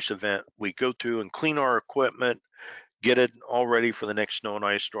snow and ice event, we go through and clean our equipment, get it all ready for the next snow and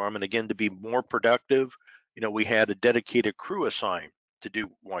ice storm. And again, to be more productive, we had a dedicated crew assigned to do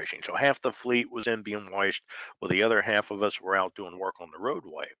washing. So half the fleet was in being washed, while the other half of us were out doing work on the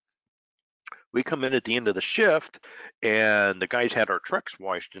roadway. We come in at the end of the shift, and the guys had our trucks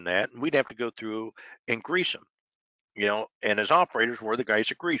washed in that, and we'd have to go through and grease them. And as operators, we're the guys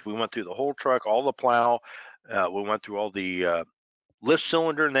that grease. We went through the whole truck, all the plow. We went through all the lift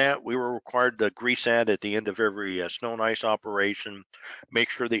cylinder and that. We were required to grease that at the end of every snow and ice operation. Make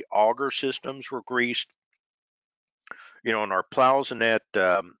sure the auger systems were greased. And our plows and that.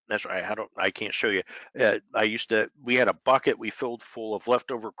 That's right. I can't show you. We had a bucket we filled full of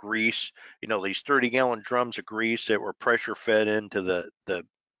leftover grease. These 30-gallon drums of grease that were pressure fed into the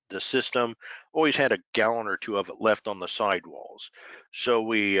system. Always had a gallon or two of it left on the sidewalls. So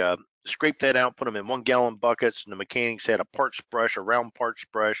we scraped that out, put them in 1-gallon buckets, and the mechanics had a parts brush, a round parts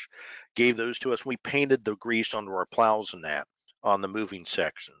brush, gave those to us. We painted the grease onto our plows and that on the moving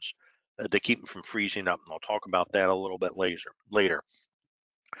sections to keep them from freezing up. And I'll talk about that a little bit later.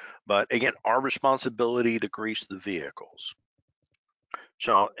 But again, our responsibility to grease the vehicles.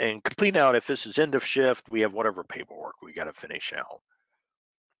 So, and complete out, if this is end of shift, we have whatever paperwork we got to finish out.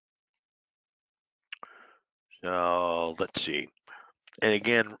 So let's see. And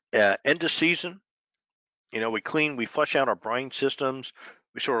again, end of season, we flush out our brine systems.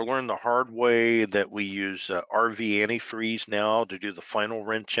 We sort of learned the hard way that we use RV antifreeze now to do the final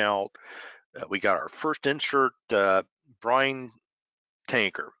wrench out. We got our first insert brine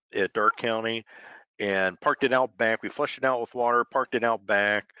tanker at Dark County and parked it out back. We flushed it out with water, parked it out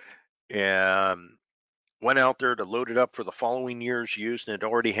back, and went out there to load it up for the following year's use. And it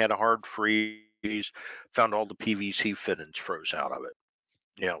already had a hard freeze. Found all the PVC fittings froze out of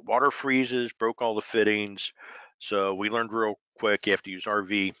it. Water freezes, broke all the fittings. So we learned real quick you have to use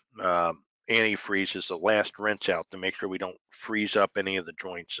RV antifreeze as the last rinse out to make sure we don't freeze up any of the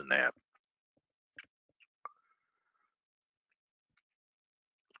joints in that.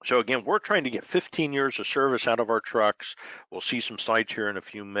 So again, we're trying to get 15 years of service out of our trucks. We'll see some slides here in a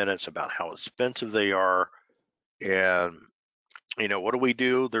few minutes about how expensive they are. And, what do we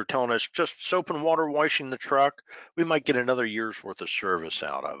do? They're telling us just soap and water washing the truck. We might get another year's worth of service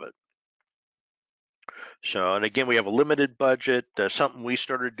out of it. So, and again, we have a limited budget. Something we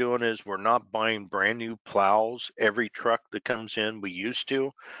started doing is we're not buying brand new plows every truck that comes in. We used to.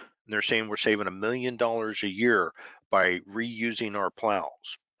 And they're saying we're saving $1 million a year by reusing our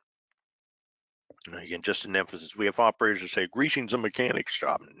plows. Again, just an emphasis. We have operators that say greasing's a mechanic's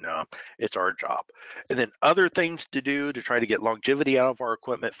job. No, it's our job. And then other things to do to try to get longevity out of our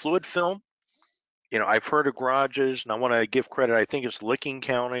equipment. Fluid film. I've heard of garages, and I want to give credit. I think it's Licking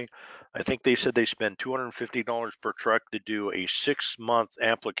County. I think they said they spend $250 per truck to do a 6-month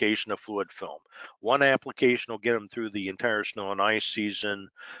application of fluid film. One application will get them through the entire snow and ice season.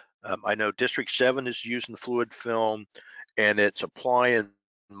 I know District 7 is using fluid film, and it's apply and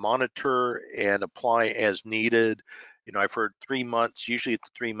monitor and apply as needed. I've heard 3 months, usually at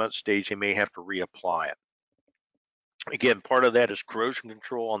the 3-month stage, they may have to reapply it. Again, part of that is corrosion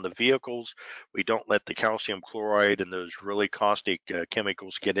control on the vehicles. We don't let the calcium chloride and those really caustic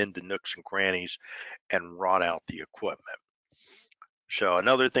chemicals get into nooks and crannies and rot out the equipment. So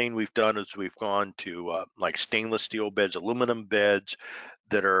another thing we've done is we've gone to like stainless steel beds, aluminum beds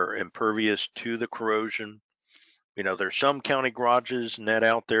that are impervious to the corrosion. There's some county garages and that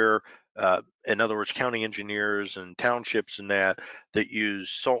out there. In other words, county engineers and townships and that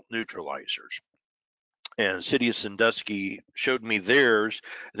use salt neutralizers. And City of Sandusky showed me theirs,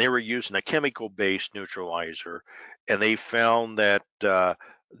 and they were using a chemical-based neutralizer, and they found that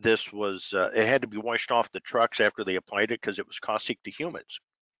this was it had to be washed off the trucks after they applied it because it was caustic to humans.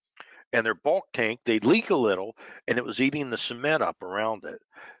 And their bulk tank, they'd leak a little, and it was eating the cement up around it.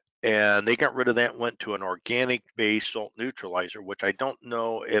 And they got rid of that, went to an organic-based salt neutralizer, which I don't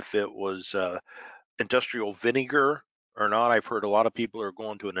know if it was industrial vinegar or not. I've heard a lot of people are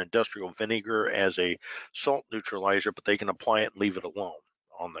going to an industrial vinegar as a salt neutralizer, but they can apply it and leave it alone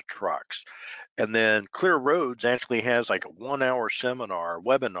on the trucks. And then Clear Roads actually has like a 1 hour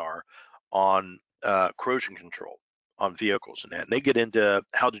webinar on corrosion control on vehicles and that. And they get into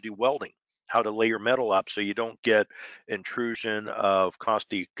how to do welding, how to layer metal up so you don't get intrusion of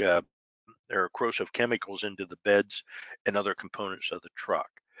caustic or corrosive chemicals into the beds and other components of the truck.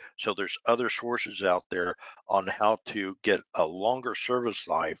 So there's other sources out there on how to get a longer service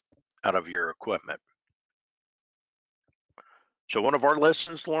life out of your equipment. So one of our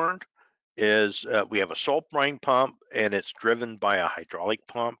lessons learned is we have a salt brine pump and it's driven by a hydraulic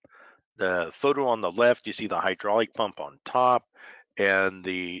pump. The photo on the left, you see the hydraulic pump on top and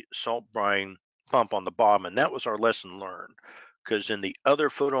the salt brine pump on the bottom. And that was our lesson learned. Because in the other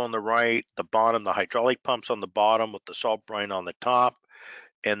photo on the right, the bottom, the hydraulic pump's on the bottom with the salt brine on the top.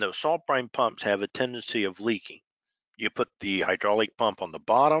 And those salt brine pumps have a tendency of leaking. You put the hydraulic pump on the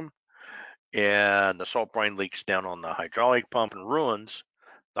bottom and the salt brine leaks down on the hydraulic pump and ruins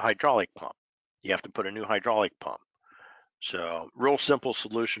the hydraulic pump. You have to put a new hydraulic pump. So real simple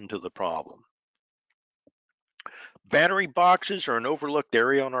solution to the problem. Battery boxes are an overlooked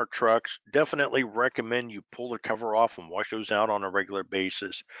area on our trucks. Definitely recommend you pull the cover off and wash those out on a regular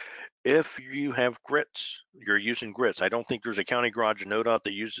basis. If you have grits, you're using grits. I don't think there's a county garage in ODOT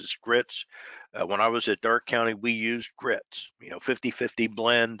that uses grits. When I was at Darke County, we used grits, 50-50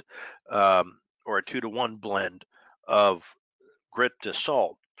 blend or a 2-to-1 blend of grit to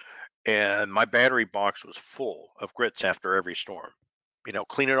salt. And my battery box was full of grits after every storm.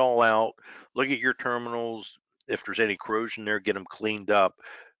 Clean it all out, look at your terminals. If there's any corrosion there, get them cleaned up.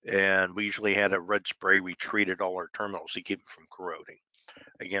 And we usually had a red spray. We treated all our terminals to keep them from corroding.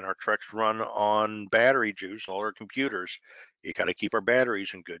 Again, our trucks run on battery juice, all our computers. You got to keep our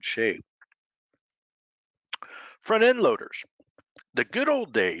batteries in good shape. Front end loaders. The good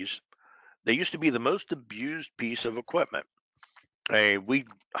old days, they used to be the most abused piece of equipment. We'd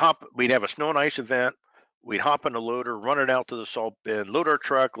have a snow and ice event. We'd hop in a loader, run it out to the salt bin, load our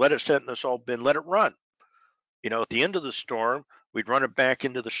truck, let it sit in the salt bin, let it run. At the end of the storm, we'd run it back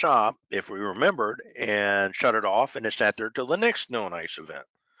into the shop if we remembered and shut it off, and it sat there till the next snow and ice event.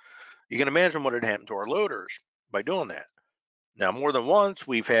 You can imagine what had happened to our loaders by doing that. Now, more than once,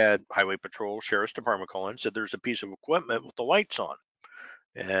 we've had Highway Patrol, Sheriff's Department call in, said there's a piece of equipment with the lights on.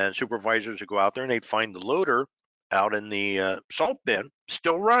 And supervisors would go out there and they'd find the loader out in the salt bin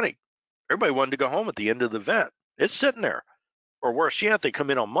still running. Everybody wanted to go home at the end of the event. It's sitting there. Or worse yet, they come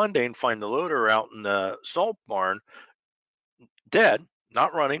in on Monday and find the loader out in the salt barn dead,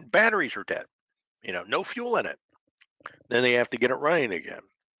 not running. Batteries are dead. No fuel in it. Then they have to get it running again.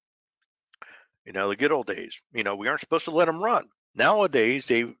 The good old days. We aren't supposed to let them run. Nowadays,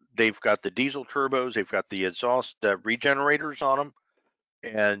 they've got the diesel turbos, they've got the exhaust regenerators on them,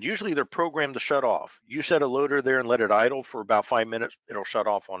 and usually they're programmed to shut off. You set a loader there and let it idle for about 5 minutes, it'll shut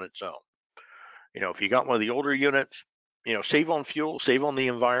off on its own. If you got one of the older units, save on fuel, save on the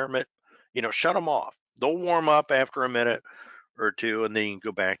environment, shut them off. They'll warm up after a minute or two, and then you can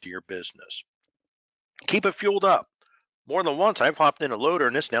go back to your business. Keep it fueled up. More than once, I've hopped in a loader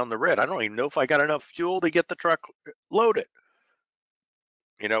and it's down the red. I don't even know if I got enough fuel to get the truck loaded.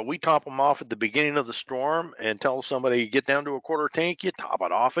 We top them off at the beginning of the storm and tell somebody get down to a quarter tank, you top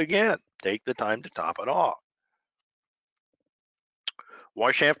it off again. Take the time to top it off.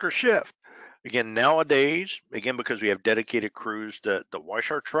 Wash after shift. Again, nowadays, because we have dedicated crews that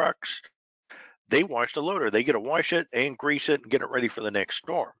wash our trucks, they wash the loader. They get to wash it and grease it and get it ready for the next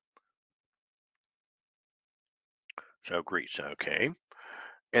storm. So grease, okay.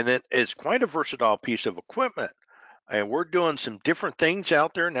 And then it's quite a versatile piece of equipment. And we're doing some different things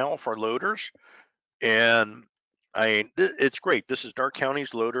out there now for loaders. And it's great. This is Darke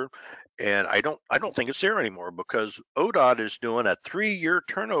County's loader, and I don't think it's there anymore because ODOT is doing a 3-year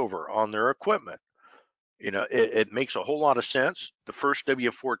turnover on their equipment. It makes a whole lot of sense. The first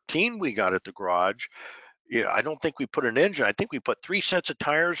W14 we got at the garage, I don't think we put an engine. I think we put 3 sets of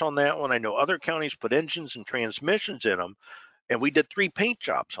tires on that one. I know other counties put engines and transmissions in them, and we did 3 paint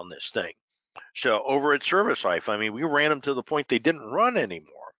jobs on this thing. So over its service life, we ran them to the point they didn't run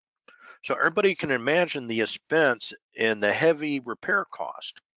anymore. So everybody can imagine the expense and the heavy repair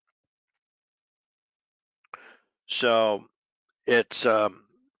cost. So it's We're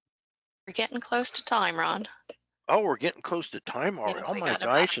getting close to time, Ron. oh, we're getting close to time Yeah, already. Oh we my got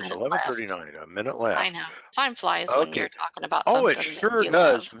about gosh, a it's minute left. 11:39, a minute I left. know. Time flies when Okay. you're talking about Oh, it something that sure you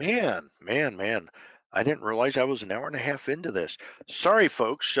love. does. Man. I didn't realize I was an hour and a half into this. Sorry,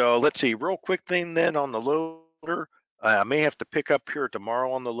 folks. So let's see, real quick thing then on the loader. I may have to pick up here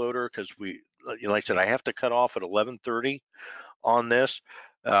tomorrow on the loader because like I said, I have to cut off at 11:30 on this,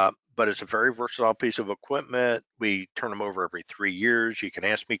 but it's a very versatile piece of equipment. We turn them over every 3 years. You can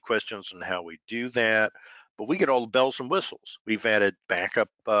ask me questions on how we do that, but we get all the bells and whistles. We've added backup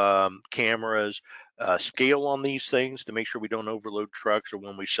cameras, scale on these things to make sure we don't overload trucks, or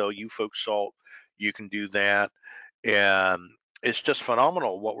when we sell you folks salt, you can do that. And it's just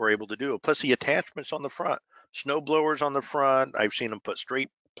phenomenal what we're able to do. Plus the attachments on the front, snow blowers on the front. I've seen them put straight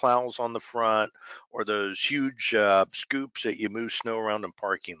plows on the front, or those huge scoops that you move snow around in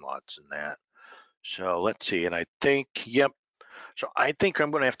parking lots and that. So let's see, and I think, yep. So I think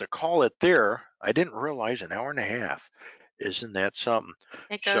I'm going to have to call it there. I didn't realize an hour and a half. Isn't that something?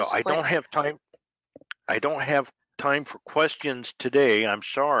 It So goes I don't quick. have time. I don't have time for questions today. I'm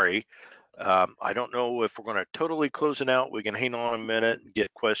sorry. I don't know if we're going to totally close it out. We can hang on a minute and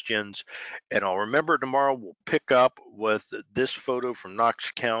get questions. And I'll remember tomorrow we'll pick up with this photo from Knox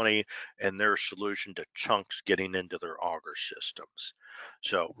County and their solution to chunks getting into their auger systems.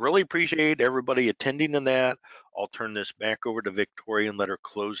 So really appreciate everybody attending in that. I'll turn this back over to Victoria and let her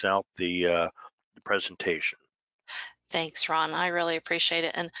close out the presentation. Thanks, Ron. I really appreciate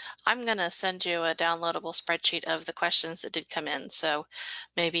it. And I'm going to send you a downloadable spreadsheet of the questions that did come in. So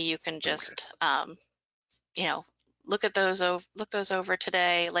maybe you can Okay. just, you know, look those over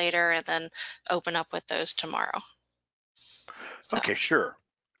today, later, and then open up with those tomorrow. So, Okay, sure.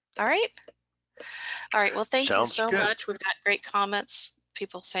 all right. All right. Well, thank you Sounds so good. much. We've got great comments,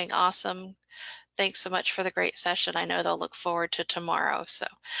 people saying awesome. Thanks so much for the great session. I know they'll look forward to tomorrow. So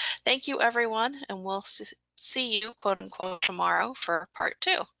thank you, everyone. And we'll see you, quote unquote, tomorrow for part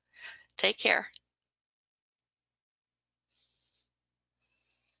 2. Take care.